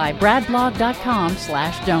drop by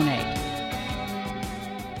bradblog.com/donate.